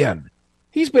he been?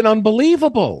 He's been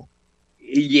unbelievable.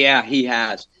 Yeah, he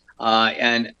has.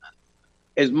 And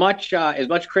as much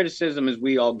criticism as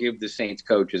we all give the Saints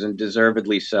coaches, and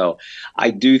deservedly so, I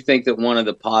do think that one of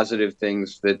the positive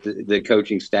things that the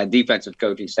coaching staff, defensive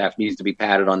coaching staff, needs to be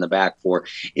patted on the back for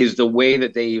is the way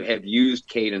that they have used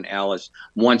Caden Ellis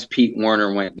once Pete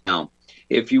Werner went down.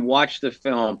 If you watch the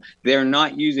film, they're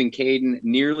not using Caden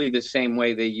nearly the same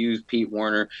way they used Pete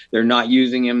Werner. They're not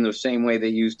using him the same way they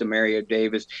used Demario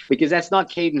Davis, because that's not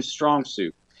Caden's strong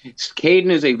suit.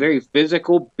 Caden is a very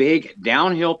physical, big,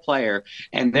 downhill player,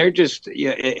 and they're just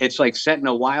it's like setting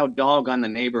a wild dog on the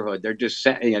neighborhood. They're just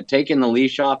taking the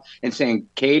leash off and saying,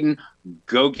 Caden,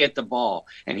 go get the ball.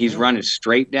 And he's running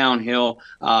straight downhill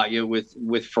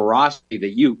with ferocity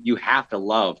that you have to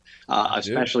love,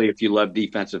 especially if you love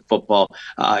defensive football.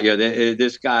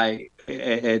 This guy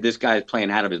is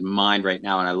playing out of his mind right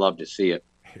now, and I love to see it.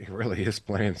 He really is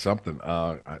playing something.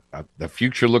 The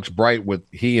future looks bright with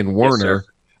he and Werner.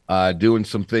 Doing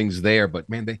some things there, but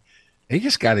man, they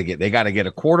just got to get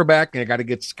a quarterback, and they got to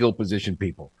get skill position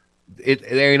people.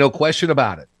 There ain't no question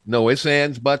about it. No ifs,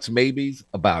 ands, buts, maybes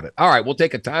about it. All right, we'll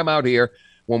take a timeout here.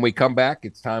 When we come back,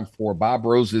 it's time for Bob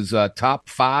Rose's top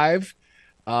 5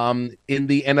 in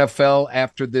the NFL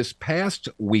after this past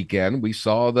weekend. We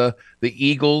saw the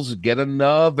Eagles get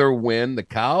another win. The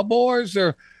Cowboys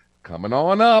are coming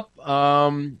on up.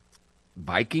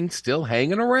 Vikings still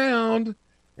hanging around.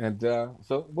 And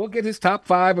so we'll get his top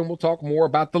 5, and we'll talk more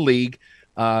about the league.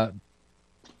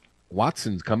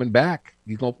 Watson's coming back.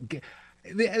 The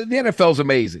NFL's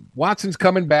amazing. Watson's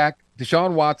coming back.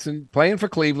 Deshaun Watson playing for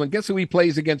Cleveland. Guess who he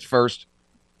plays against first?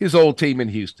 His old team in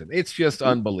Houston. It's just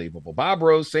unbelievable. Bob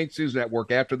Rose, St. Sue's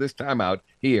Network, after this timeout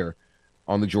here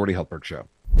on the Jordy Hultberg Show.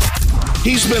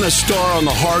 He's been a star on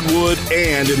the hardwood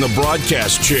and in the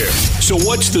broadcast chair. So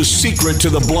what's the secret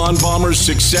to the Blonde Bomber's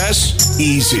success?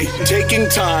 Easy. Taking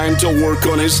time to work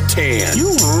on his tan. You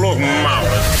look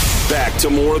marvelous. Back to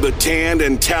more of the tanned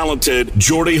and talented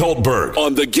Jordy Hultberg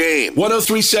on The Game.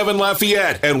 103.7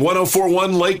 Lafayette and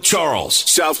 104.1 Lake Charles,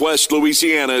 Southwest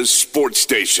Louisiana's sports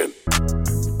station.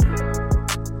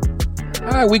 All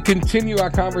right, we continue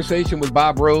our conversation with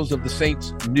Bob Rose of the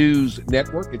Saints News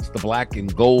Network. It's the Black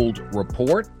and Gold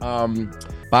Report.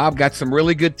 Bob got some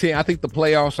really good team. I think the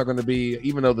playoffs are going to be,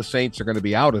 even though the Saints are going to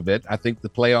be out of it, I think the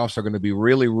playoffs are going to be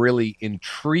really, really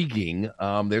intriguing.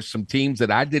 There's some teams that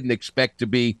I didn't expect to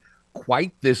be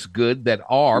quite this good that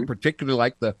are, particularly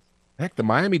like the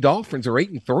Miami Dolphins are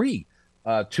 8-3.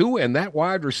 Two and that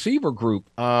wide receiver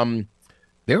group,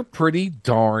 they're pretty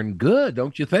darn good,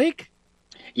 don't you think?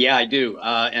 Yeah, I do.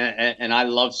 And I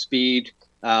love speed.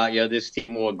 This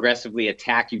team will aggressively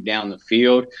attack you down the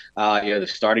field. They're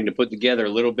starting to put together a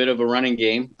little bit of a running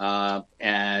game,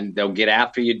 and they'll get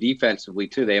after you defensively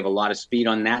too. They have a lot of speed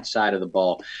on that side of the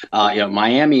ball.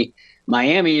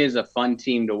 Miami is a fun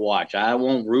team to watch. I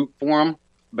won't root for them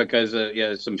because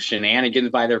some shenanigans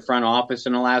by their front office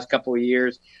in the last couple of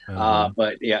years.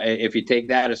 But if you take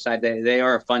that aside, they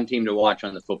are a fun team to watch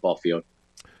on the football field.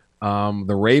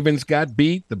 The Ravens got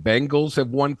beat. The Bengals have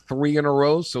won 3 in a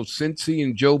row. So Cincy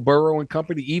and Joe Burrow and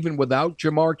company, even without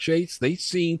Jamar Chase, they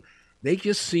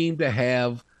just seem to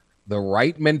have the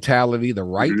right mentality, the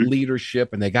right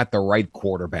leadership, and they got the right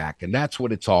quarterback. And that's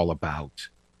what it's all about.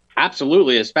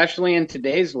 Absolutely, especially in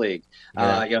today's league.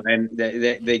 And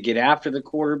they get after the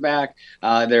quarterback.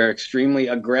 They're extremely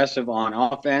aggressive on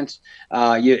offense.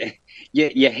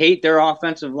 You hate their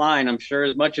offensive line, I'm sure,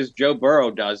 as much as Joe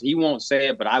Burrow does. He won't say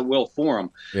it, but I will for him.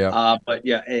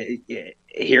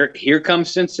 Here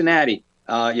comes Cincinnati.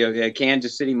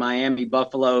 Kansas City, Miami,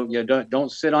 Buffalo.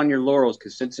 Don't sit on your laurels,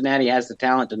 because Cincinnati has the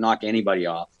talent to knock anybody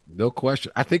off. No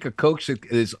question. I think a coach that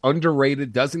is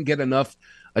underrated, doesn't get enough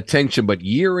attention, but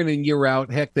year in and year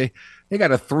out, heck, they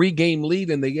got a 3-game lead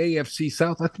in the AFC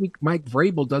South. I think Mike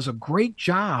Vrabel does a great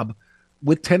job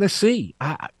with Tennessee.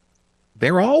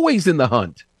 They're always in the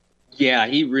hunt. Yeah,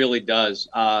 he really does.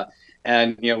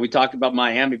 And, we talked about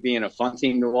Miami being a fun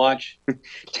team to watch.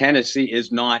 Tennessee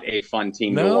is not a fun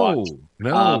team to watch.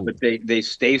 No. But they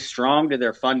stay strong to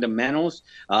their fundamentals.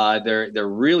 They're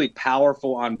really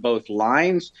powerful on both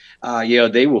lines.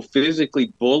 They will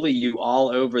physically bully you all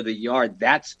over the yard.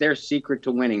 That's their secret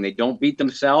to winning. They don't beat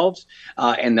themselves,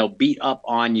 and they'll beat up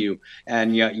on you.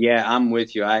 And, I'm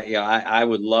with you. I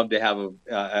would love to have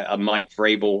a Mike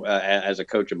Vrabel as a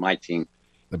coach of my team.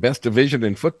 The best division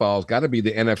in football has got to be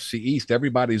the NFC East.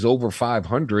 Everybody's over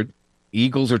 500.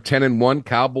 Eagles are 10-1.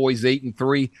 Cowboys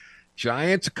 8-3.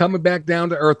 Giants are coming back down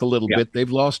to earth a little bit. They've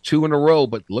lost 2 in a row,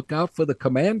 but look out for the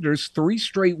Commanders. 3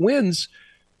 straight wins.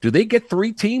 Do they get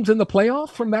 3 teams in the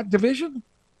playoff from that division?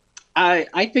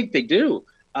 I think they do.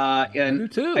 And I do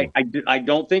too. I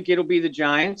don't think it'll be the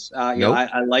Giants. Nope.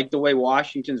 I like the way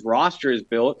Washington's roster is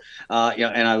built.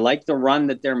 And I like the run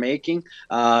that they're making.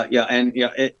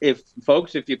 If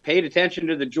you paid attention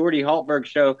to the Jordy Haltberg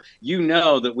show, you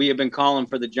know that we have been calling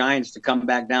for the Giants to come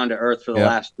back down to earth for the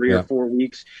last 3 or 4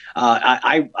 weeks.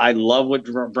 I love what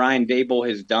Brian Daboll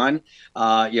has done.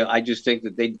 I just think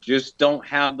that they just don't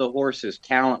have the horses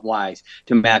talent-wise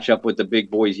to match up with the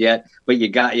big boys yet. But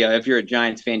if you're a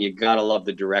Giants fan, you gotta love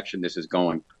the direction this is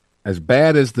going. As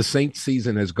bad as the Saints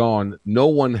season has gone, no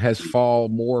one has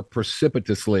fallen more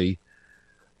precipitously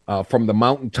from the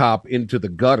mountaintop into the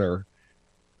gutter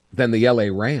than the LA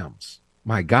Rams.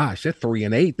 My gosh, they're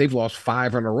 3-8. They've lost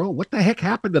 5 in a row. What the heck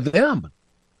happened to them?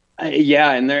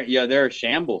 And they're a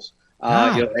shambles.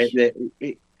 I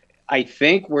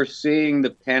think we're seeing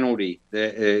the penalty,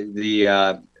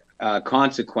 the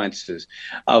consequences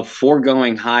of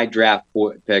foregoing high draft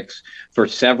picks for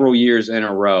several years in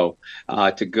a row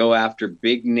to go after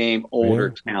big name older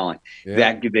talent.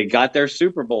 That they got their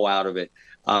Super Bowl out of it.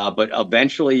 But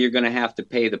eventually you're going to have to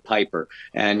pay the piper.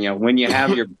 And, when you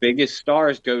have your biggest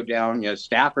stars go down,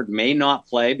 Stafford may not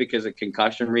play because of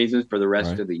concussion reasons for the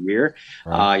rest of the year.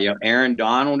 Aaron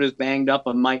Donald is banged up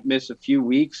and might miss a few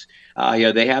weeks.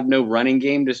 They have no running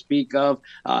game to speak of,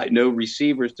 no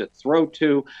receivers to throw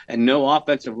to, and no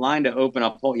offensive line to open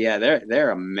up.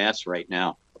 They're a mess right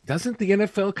now. Doesn't the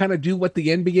NFL kind of do what the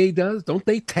NBA does? Don't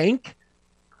they tank?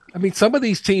 I mean, some of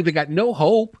these teams that got no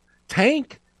hope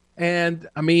tank. And,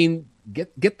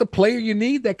 get the player you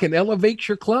need that can elevate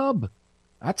your club.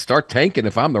 I'd start tanking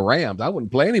if I'm the Rams. I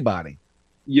wouldn't play anybody.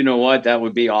 You know what? That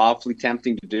would be awfully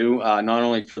tempting to do, not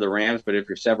only for the Rams, but if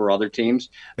you're several other teams.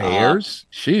 Bears?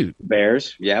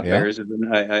 Bears. Yeah, Bears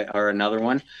are another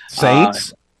one.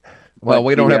 Saints? Well,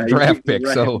 we don't have draft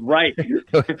picks, so. Right.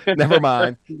 Never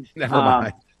mind.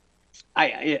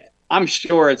 I'm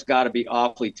sure it's got to be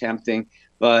awfully tempting,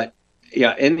 but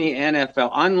in the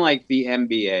NFL, unlike the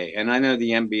NBA, and I know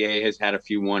the NBA has had a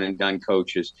few one-and-done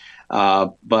coaches,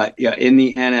 but in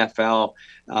the NFL,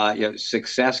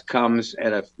 success comes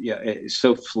at it's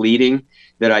so fleeting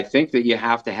that I think that you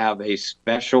have to have a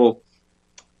special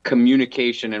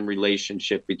communication and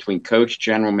relationship between coach,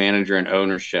 general manager, and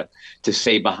ownership to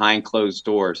say behind closed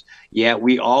doors,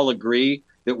 we all agree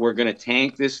that we're going to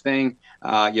tank this thing,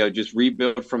 just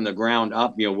rebuild from the ground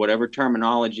up, whatever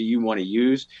terminology you want to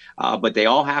use. But they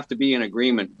all have to be in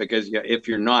agreement, because if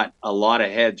you're not, a lot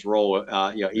of heads roll,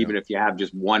 even if you have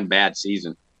just one bad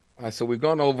season. All right, so we've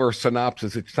gone over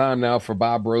synopsis. It's time now for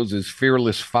Bob Rose's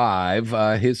Fearless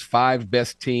 5, his 5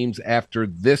 best teams after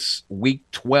this week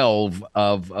 12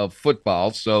 of football.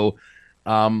 So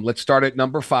let's start at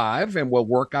number 5, and we'll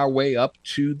work our way up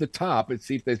to the top and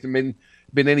see if there's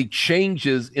been any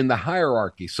changes in the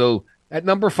hierarchy. So at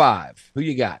number 5, who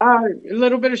you got? A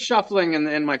little bit of shuffling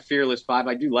in my Fearless 5.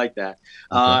 I do like that.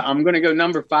 Okay. I'm going to go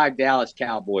number 5, Dallas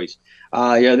Cowboys.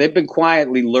 They've been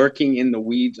quietly lurking in the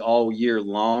weeds all year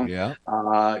long.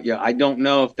 I don't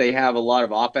know if they have a lot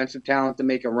of offensive talent to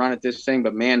make a run at this thing,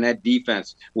 but man, that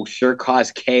defense will sure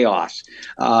cause chaos.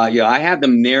 I have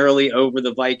them narrowly over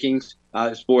the Vikings.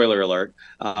 Spoiler alert,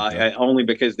 only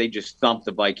because they just thumped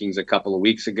the Vikings a couple of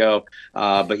weeks ago.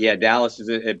 But Dallas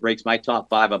it breaks my top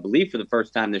 5, I believe, for the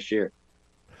first time this year.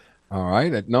 All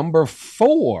right, at number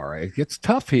 4, it gets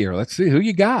tough here. Let's see who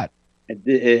you got.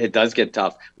 It does get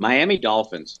tough. Miami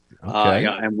Dolphins. Okay.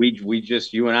 And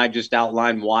you and I just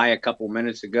outlined why a couple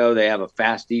minutes ago. They have a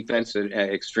fast defense,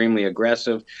 extremely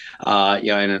aggressive, and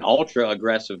an ultra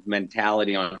aggressive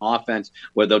mentality on offense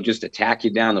where they'll just attack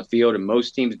you down the field. And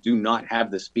most teams do not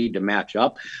have the speed to match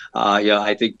up.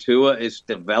 I think Tua is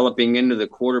developing into the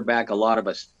quarterback a lot of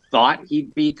us thought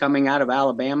he'd be coming out of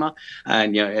Alabama,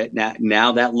 and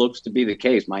now that looks to be the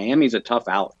case. Miami's a tough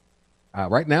out.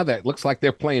 Right now, that looks like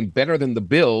they're playing better than the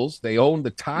Bills. They own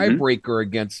the tiebreaker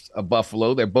against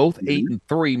Buffalo. They're both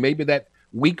 8-3. Maybe that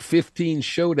Week 15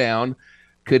 showdown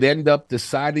could end up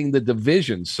deciding the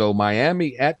division. So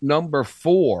Miami at number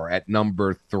 4. At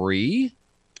number 3,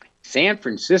 San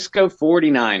Francisco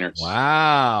 49ers.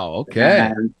 Wow.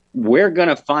 Okay. And we're going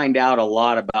to find out a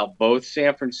lot about both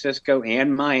San Francisco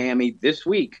and Miami this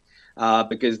week.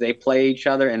 Because they play each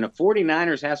other, and the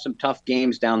 49ers have some tough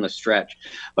games down the stretch.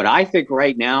 But I think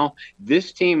right now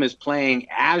this team is playing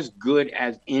as good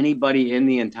as anybody in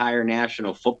the entire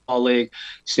National Football League.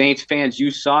 Saints fans,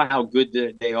 you saw how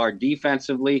good they are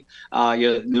defensively.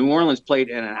 New Orleans played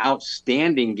an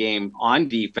outstanding game on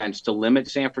defense to limit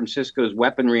San Francisco's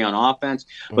weaponry on offense.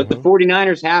 But the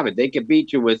 49ers have it. They can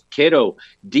beat you with Kittle,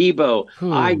 Debo,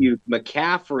 Ayuk,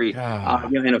 McCaffrey,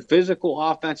 in a physical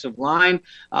offensive line.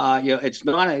 It's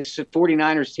not a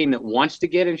 49ers team that wants to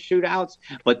get in shootouts,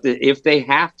 but if they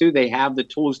have to, they have the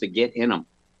tools to get in them.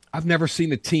 I've never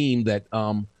seen a team that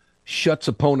shuts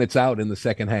opponents out in the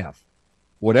second half.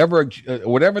 Whatever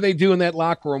they do in that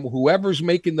locker room, whoever's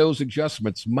making those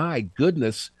adjustments, my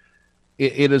goodness,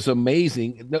 it is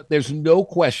amazing. There's no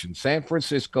question San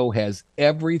Francisco has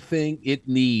everything it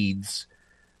needs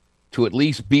to at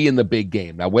least be in the big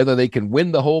game. Now, whether they can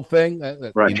win the whole thing,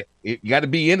 right. You got to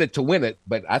be in it to win it,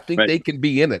 but I think they can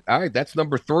be in it. All right, that's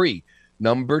number 3.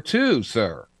 Number 2,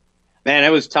 sir. Man, it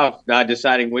was tough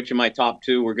deciding which of my top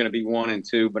 2 were going to be 1 and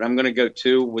 2, but I'm going to go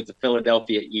 2 with the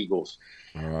Philadelphia Eagles.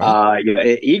 All right.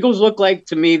 Eagles look like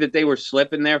to me that they were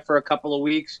slipping there for a couple of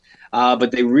weeks, but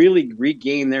they really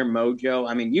regained their mojo.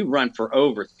 I mean, you run for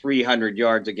over 300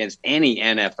 yards against any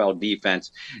NFL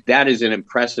defense. That is an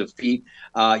impressive feat.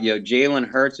 Jalen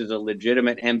Hurts is a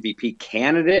legitimate MVP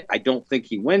candidate. I don't think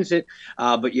he wins it,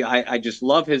 but I just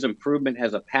love his improvement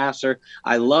as a passer.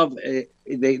 I love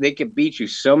they can beat you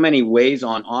so many ways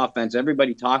on offense.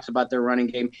 Everybody talks about their running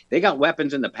game. They got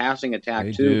weapons in the passing attack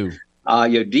They too. do.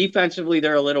 Defensively,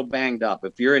 they're a little banged up.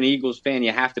 If you're an Eagles fan,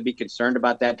 you have to be concerned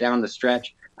about that down the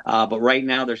stretch. But right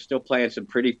now, they're still playing some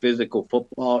pretty physical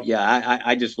football.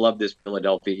 I just love this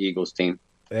Philadelphia Eagles team.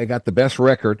 They got the best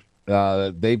record.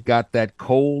 They've got that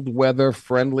cold weather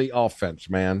friendly offense,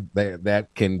 man. That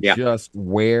can just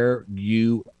wear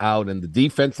you out. And the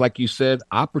defense, like you said,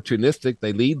 opportunistic.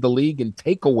 They lead the league in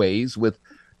takeaways with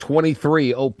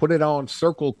 23. Oh, put it on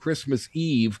Circle Christmas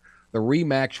Eve. The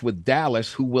rematch with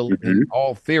Dallas, who will, in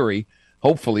all theory,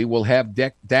 hopefully will have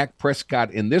Dak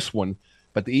Prescott in this one.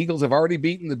 But the Eagles have already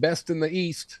beaten the best in the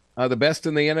East, the best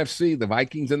in the NFC, the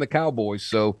Vikings and the Cowboys.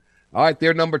 So, all right,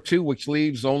 they're number 2, which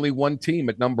leaves only one team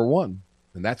at number 1.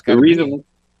 And that's got to be.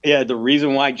 Yeah, the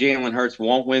reason why Jalen Hurts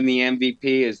won't win the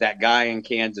MVP is that guy in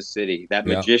Kansas City, that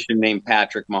magician named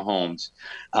Patrick Mahomes.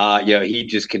 He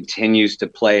just continues to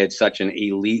play at such an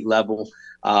elite level.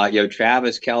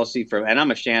 Travis Kelce and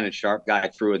I'm a Shannon Sharp guy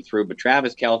through and through, but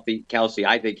Travis Kelce,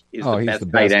 I think is the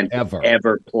best tight end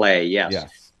ever play. Yes.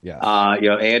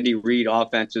 Andy Reid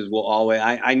offenses will always.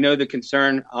 I know the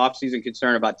offseason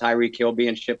concern about Tyreek Hill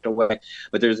being shipped away,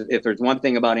 but if there's one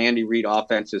thing about Andy Reid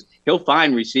offenses, he'll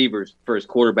find receivers for his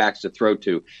quarterbacks to throw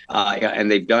to,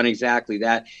 and they've done exactly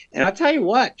that. And I'll tell you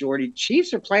what, Jordy,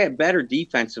 Chiefs are playing better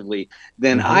defensively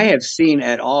than I have seen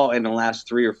at all in the last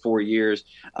 3 or 4 years.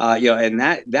 And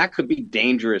that could be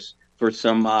dangerous for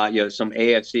some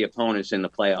AFC opponents in the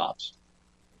playoffs.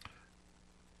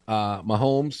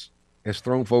 Mahomes has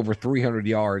thrown for over 300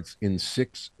 yards in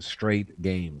 6 straight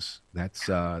games.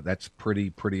 That's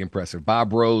pretty impressive.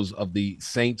 Bob Rose of the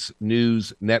Saints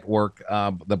News Network,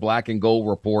 the Black and Gold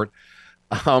Report.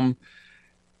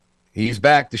 He's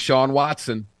back to Deshaun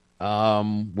Watson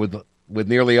with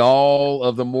nearly all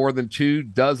of the more than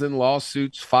 24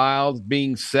 lawsuits filed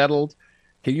being settled.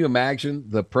 Can you imagine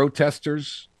the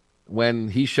protesters when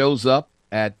he shows up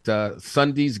at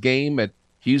Sunday's game at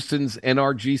Houston's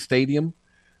NRG Stadium?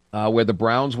 Where the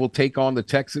Browns will take on the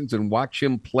Texans and watch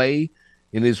him play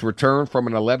in his return from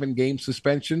an 11-game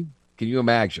suspension? Can you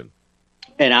imagine?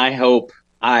 And I hope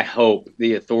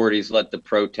the authorities let the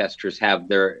protesters have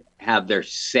their have their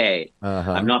say.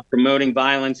 Uh-huh. I'm not promoting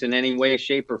violence in any way,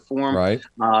 shape, or form. Right.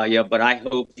 But I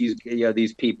hope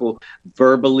these people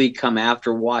verbally come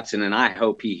after Watson, and I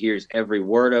hope he hears every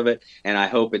word of it, and I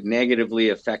hope it negatively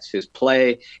affects his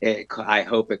play. I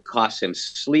hope it costs him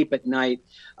sleep at night.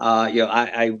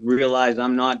 I realize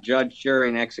I'm not judge, jury,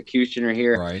 and executioner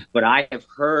here, right, but I have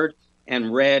heard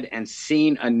and read and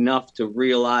seen enough to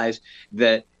realize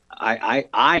that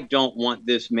I don't want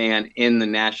this man in the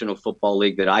National Football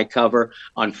League that I cover.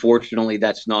 Unfortunately,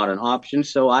 that's not an option,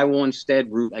 so I will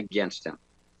instead root against him.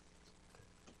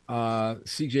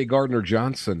 C.J.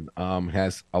 Gardner-Johnson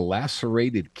has a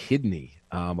lacerated kidney,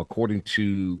 according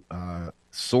to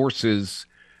sources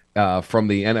from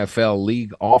the NFL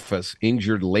league office,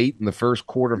 injured late in the first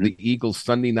quarter of the Eagles'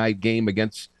 Sunday night game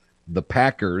against the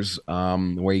Packers,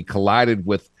 where he collided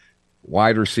with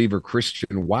wide receiver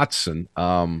Christian Watson.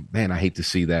 Man, I hate to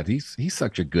see that. He's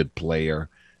such a good player.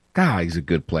 God, he's a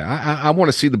good player. I want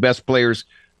to see the best players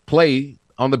play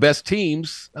on the best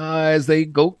teams as they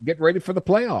go get ready for the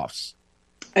playoffs.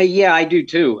 Yeah, I do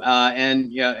too.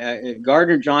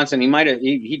 Gardner Johnson,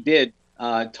 he did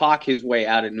talk his way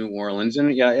out of New Orleans,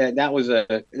 and that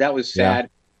was sad.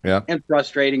 Yeah. And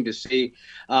frustrating to see.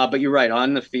 But you're right.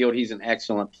 On the field, he's an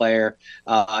excellent player.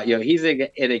 He's an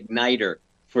igniter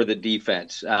for the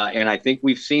defense. And I think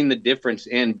we've seen the difference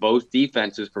in both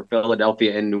defenses for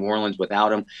Philadelphia and New Orleans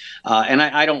without him. And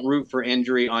I don't root for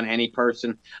injury on any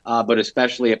person, but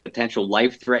especially a potential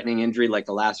life-threatening injury like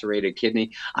a lacerated kidney.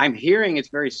 I'm hearing it's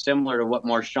very similar to what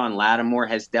Marshawn Lattimore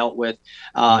has dealt with.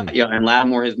 And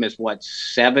Lattimore has missed,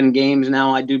 7 games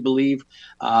now, I do believe.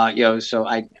 So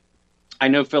I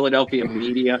know Philadelphia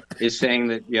media is saying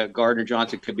that Gardner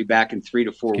Johnson could be back in 3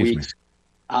 to 4 weeks.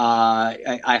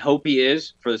 I hope he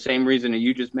is, for the same reason that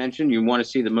you just mentioned. You want to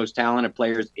see the most talented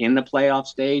players in the playoff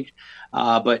stage,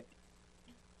 but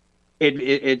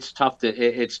it's tough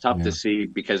to see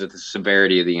because of the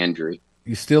severity of the injury.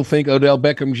 You still think Odell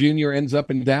Beckham Jr. ends up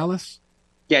in Dallas?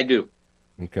 Yeah, I do.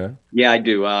 Okay. Yeah, I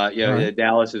do. Right.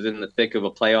 Dallas is in the thick of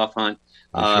a playoff hunt.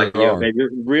 They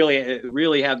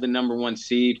really have the number 1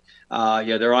 seed.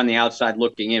 They're on the outside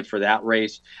looking in for that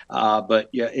race. With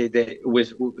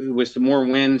some more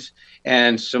wins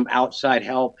and some outside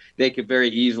help, they could very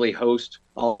easily host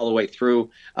all the way through.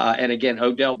 And again,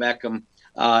 Odell Beckham,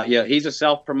 he's a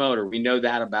self-promoter. We know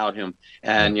that about him.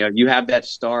 And you have that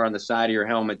star on the side of your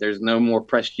helmet. There's no more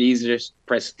prestigious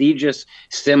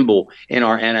symbol in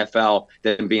our NFL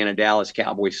than being a Dallas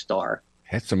Cowboys star.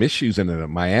 Had some issues in a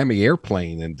Miami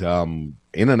airplane and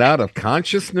in and out of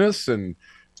consciousness, and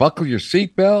buckle your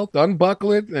seatbelt,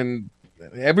 unbuckle it, and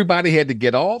everybody had to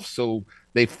get off. So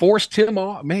they forced him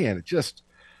off. Man,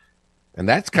 and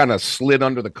that's kind of slid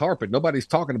under the carpet. Nobody's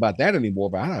talking about that anymore.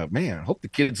 But I hope the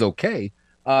kid's okay.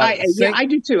 I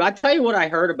do too. I tell you what I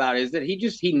heard about is that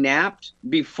he napped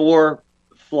before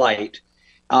flight,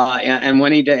 and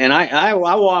when he did, and I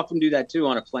will often do that too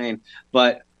on a plane,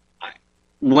 but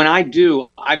when I do,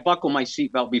 I buckle my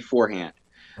seatbelt beforehand.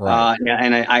 Right.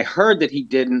 And I heard that he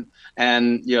didn't.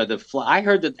 And, I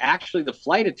heard that actually the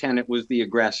flight attendant was the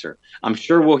aggressor. I'm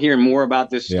sure we'll hear more about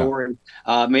this story.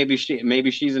 Maybe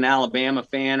she's an Alabama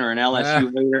fan or an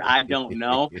LSU hater. I don't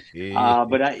know.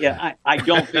 But I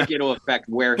don't think it'll affect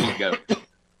where he goes.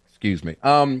 Excuse me.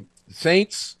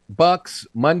 Saints, Bucks,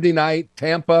 Monday night,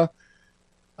 Tampa,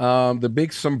 the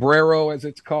big sombrero, as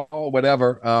it's called,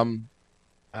 whatever.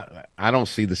 I don't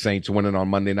see the Saints winning on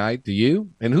Monday night. Do you?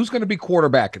 And who's going to be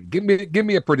quarterbacking? Give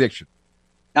me a prediction.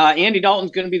 Andy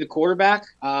Dalton's going to be the quarterback,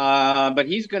 but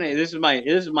he's going to. This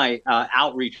is my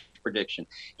outreach prediction.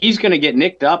 He's going to get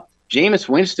nicked up. Jameis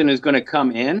Winston is going to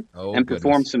come in and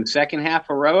perform some second half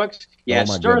heroics. Yeah,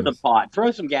 stir the pot,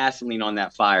 throw some gasoline on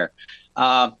that fire.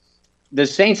 The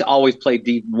Saints always play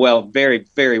very,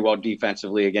 very well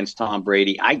defensively against Tom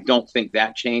Brady. I don't think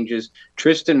that changes.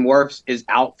 Tristan Wirfs is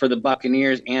out for the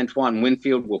Buccaneers. Antoine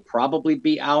Winfield will probably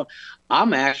be out.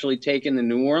 I'm actually taking the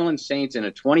New Orleans Saints in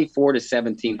a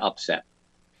 24-17 upset.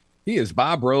 He is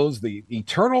Bob Rose, the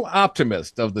eternal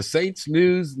optimist of the Saints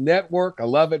News Network. I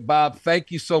love it, Bob.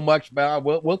 Thank you so much, Bob.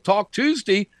 We'll talk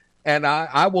Tuesday, and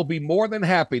I will be more than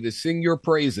happy to sing your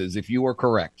praises if you are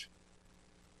correct.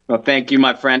 Well, thank you,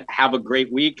 my friend. Have a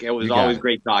great week. It was always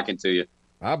great talking to you.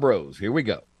 Bob Rose, here we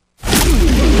go.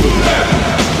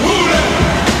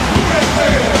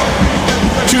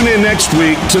 Tune in next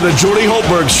week to the Jordy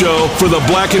Holtberg Show for the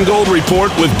Black and Gold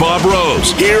Report with Bob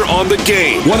Rose here on The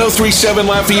Game. 103.7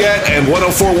 Lafayette and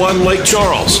 104.1 Lake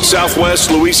Charles,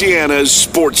 Southwest Louisiana's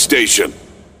sports station.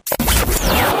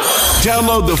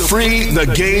 Download the free The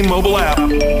Game mobile app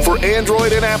for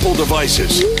Android and Apple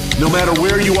devices. No matter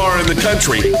where you are in the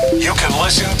country, you can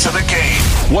listen to The Game.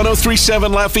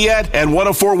 103.7 Lafayette and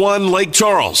 104.1 Lake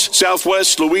Charles,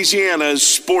 Southwest Louisiana's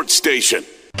sports station.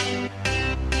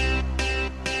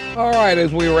 All right,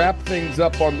 as we wrap things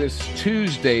up on this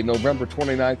Tuesday, November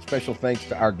 29th, special thanks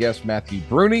to our guest, Matthew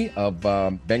Bruni of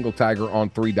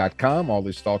BengalTigerOn3.com. All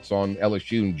his thoughts on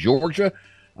LSU and Georgia.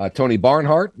 Tony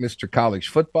Barnhart, Mr. College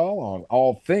Football, on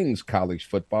all things college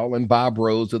football. And Bob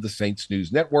Rose of the Saints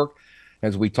News Network,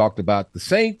 as we talked about the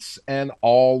Saints and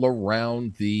all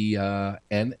around the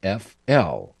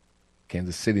NFL.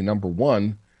 Kansas City, number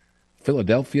 1.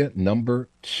 Philadelphia, number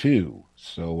 2.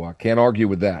 So I can't argue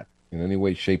with that in any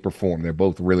way, shape, or form. They're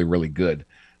both really, really good.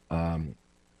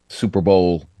 Super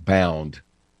Bowl bound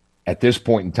at this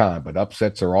point in time, but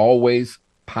upsets are always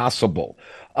possible.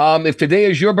 If today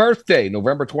is your birthday,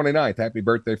 November 29th, happy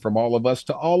birthday from all of us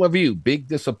to all of you. Big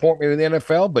disappointment in the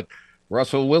NFL, but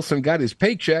Russell Wilson got his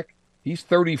paycheck. He's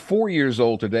 34 years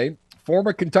old today.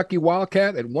 Former Kentucky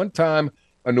Wildcat, at one time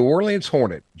a New Orleans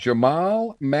Hornet.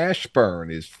 Jamal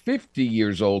Mashburn is 50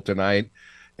 years old tonight.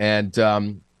 And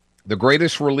the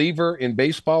greatest reliever in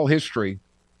baseball history,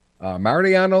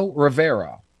 Mariano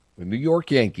Rivera, the New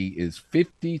York Yankee, is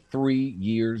 53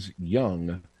 years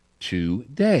young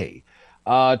today.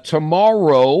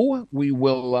 Tomorrow, we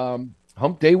will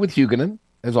hump day with Huguenin,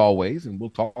 as always, and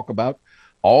we'll talk about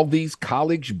all these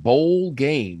college bowl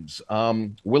games.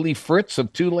 Willie Fritz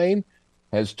of Tulane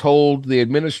has told the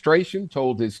administration,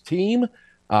 told his team,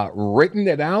 written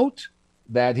it out,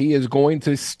 that he is going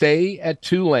to stay at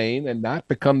Tulane and not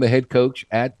become the head coach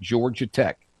at Georgia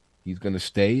Tech. He's going to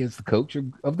stay as the coach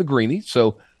of the Greenies.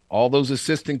 So all those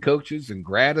assistant coaches and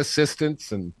grad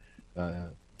assistants and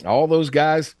all those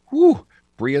guys,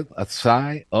 breathe a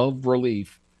sigh of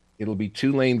relief. It'll be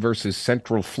Tulane versus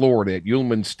Central Florida at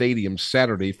Ullman Stadium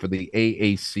Saturday for the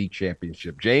AAC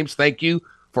Championship. James, thank you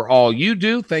for all you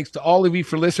do. Thanks to all of you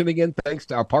for listening in. Thanks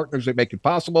to our partners that make it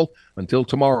possible. Until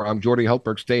tomorrow, I'm Jordy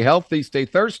Hultberg. Stay healthy, stay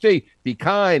thirsty, be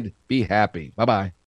kind, be happy. Bye-bye.